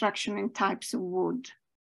construction and types of wood.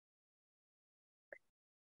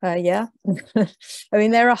 Yeah, I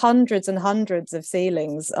mean, there are hundreds and hundreds of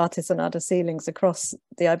ceilings, artisanado ceilings across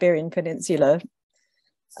the Iberian Peninsula.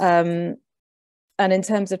 And in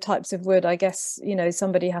terms of types of wood, I guess, you know,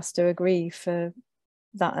 somebody has to agree for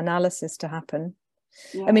that analysis to happen.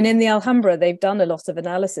 Yeah. I mean, in the Alhambra, they've done a lot of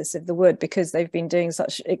analysis of the wood because they've been doing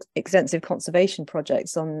such extensive conservation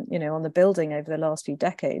projects on, you know, on the building over the last few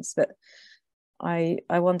decades. But I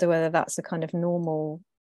wonder whether that's a kind of normal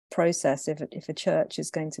process if a church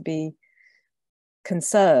is going to be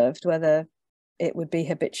conserved, whether it would be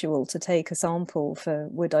habitual to take a sample for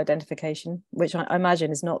wood identification, which I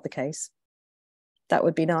imagine is not the case. That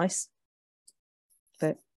would be nice.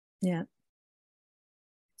 But yeah.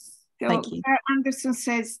 So thank you. Anderson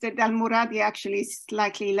says that Al-Muradi actually is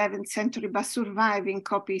likely 11th century, but surviving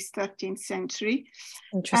copy is 13th century.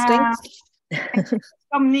 Interesting.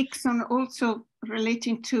 Tom Nixon, also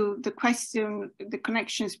relating to the question, the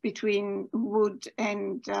connections between wood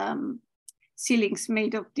and ceilings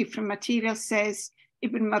made of different materials, says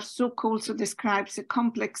Ibn Marzouk also describes a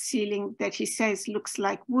complex ceiling that he says looks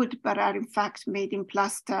like wood, but are in fact made in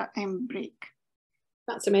plaster and brick.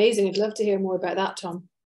 That's amazing. I'd love to hear more about that, Tom.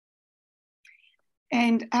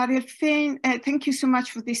 And Ariel Fain, thank you so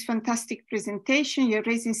much for this fantastic presentation. You're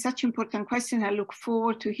raising such important questions. I look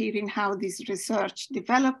forward to hearing how this research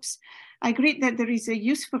develops. I agree that there is a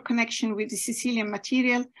useful connection with the Sicilian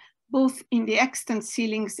material, both in the extant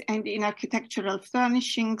ceilings and in architectural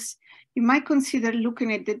furnishings. You might consider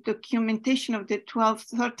looking at the documentation of the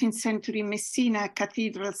 12th, 13th century Messina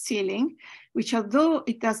cathedral ceiling, which although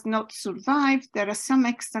it does not survive, there are some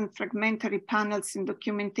extant fragmentary panels and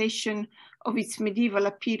documentation of its medieval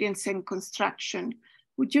appearance and construction.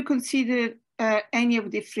 Would you consider any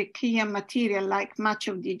of the Phrygian material, like much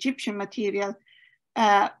of the Egyptian material,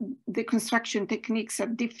 the construction techniques are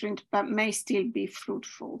different, but may still be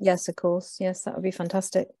fruitful? Yes, of course. Yes, that would be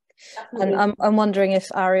fantastic. Definitely. And I'm wondering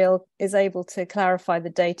if Ariel is able to clarify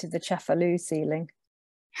the date of the Cefalù ceiling.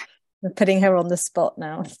 We're putting her on the spot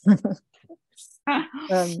now.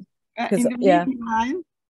 In the meantime,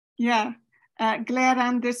 yeah. Claire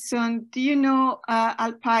Anderson, do you know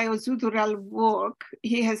Alpaio Zudural's work?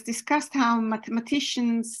 He has discussed how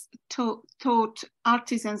mathematicians taught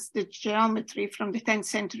artisans the geometry from the 10th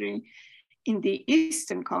century in the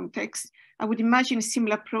Eastern context. I would imagine a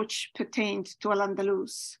similar approach pertained to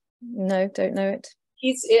Al-Andalus. No, don't know it.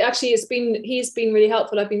 He's been really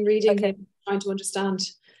helpful. I've been reading him, trying to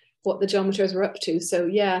understand what the geometers were up to. So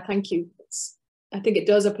yeah, thank you. I think it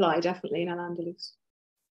does apply definitely in Al-Andalus.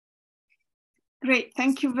 Great,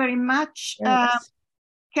 thank you very much. Yes.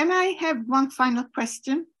 Can I have one final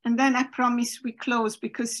question? And then I promise we close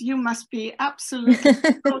because you must be absolutely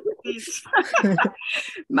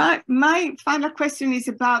my final question is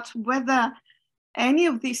about whether any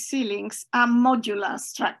of these ceilings are modular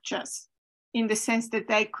structures in the sense that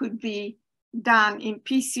they could be done in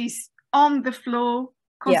pieces on the floor,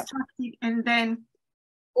 constructed, and then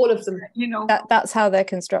all of them. You know, that's how they're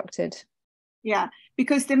constructed. Yeah,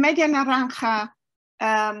 because the Media Naranja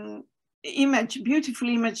image, beautiful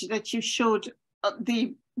image that you showed,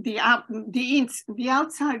 the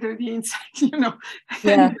outside or the inside, you know,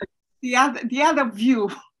 yeah. the other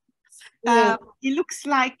view, it looks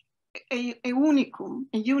like a unicum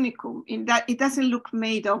in that it doesn't look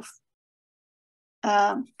made of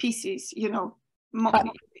pieces, you know,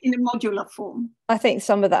 in a modular form. I think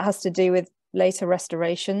some of that has to do with later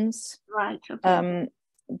restorations. Right. Okay.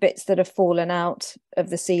 Bits that have fallen out of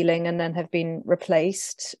the ceiling and then have been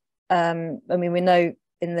replaced. I mean, we know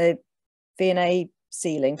in the V&A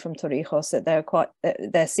ceiling from Torrijos that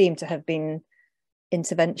there seem to have been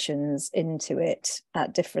interventions into it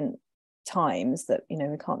at different times that, you know,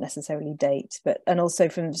 we can't necessarily date, and also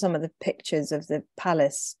from some of the pictures of the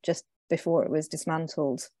palace just before it was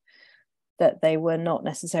dismantled, that they were not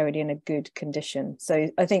necessarily in a good condition. So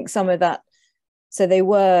I think some of that, so they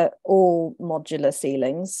were all modular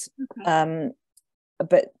ceilings,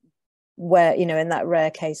 but where, you know, in that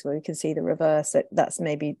rare case where we can see the reverse, that's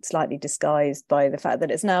maybe slightly disguised by the fact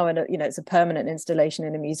that it's now it's a permanent installation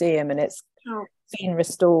in a museum and it's been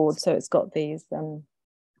restored, so it's got these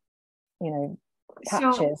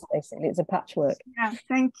patches. Basically it's a patchwork. Yeah,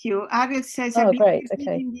 thank you. Ariel says, great,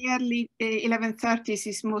 okay, in the early 1130s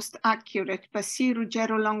is most accurate, but see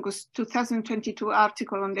Ruggero Longo's 2022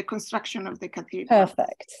 article on the construction of the cathedral.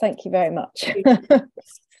 Perfect, thank you very much.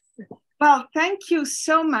 Well, thank you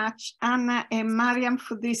so much, Anna and Mariam,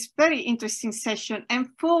 for this very interesting session and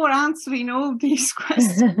for answering all these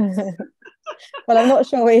questions. Well, I'm not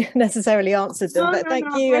sure we necessarily answered them, but thank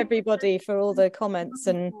you everybody for all the comments.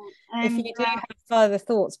 And if you do have further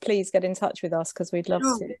thoughts, please get in touch with us because we'd love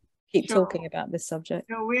to keep talking about this subject.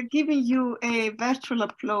 So we're giving you a virtual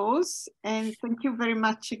applause and thank you very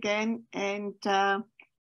much again, and have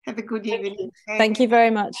a good evening. Thank you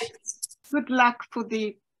very much. Good luck for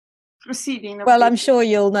the proceeding. Well, I'm sure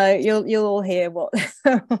you'll know, you'll all hear what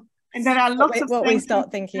And there are lots of what we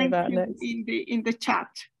start thinking about next in the chat.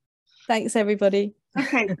 Thanks, everybody.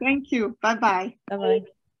 Okay, thank you. Bye-bye. Bye-bye.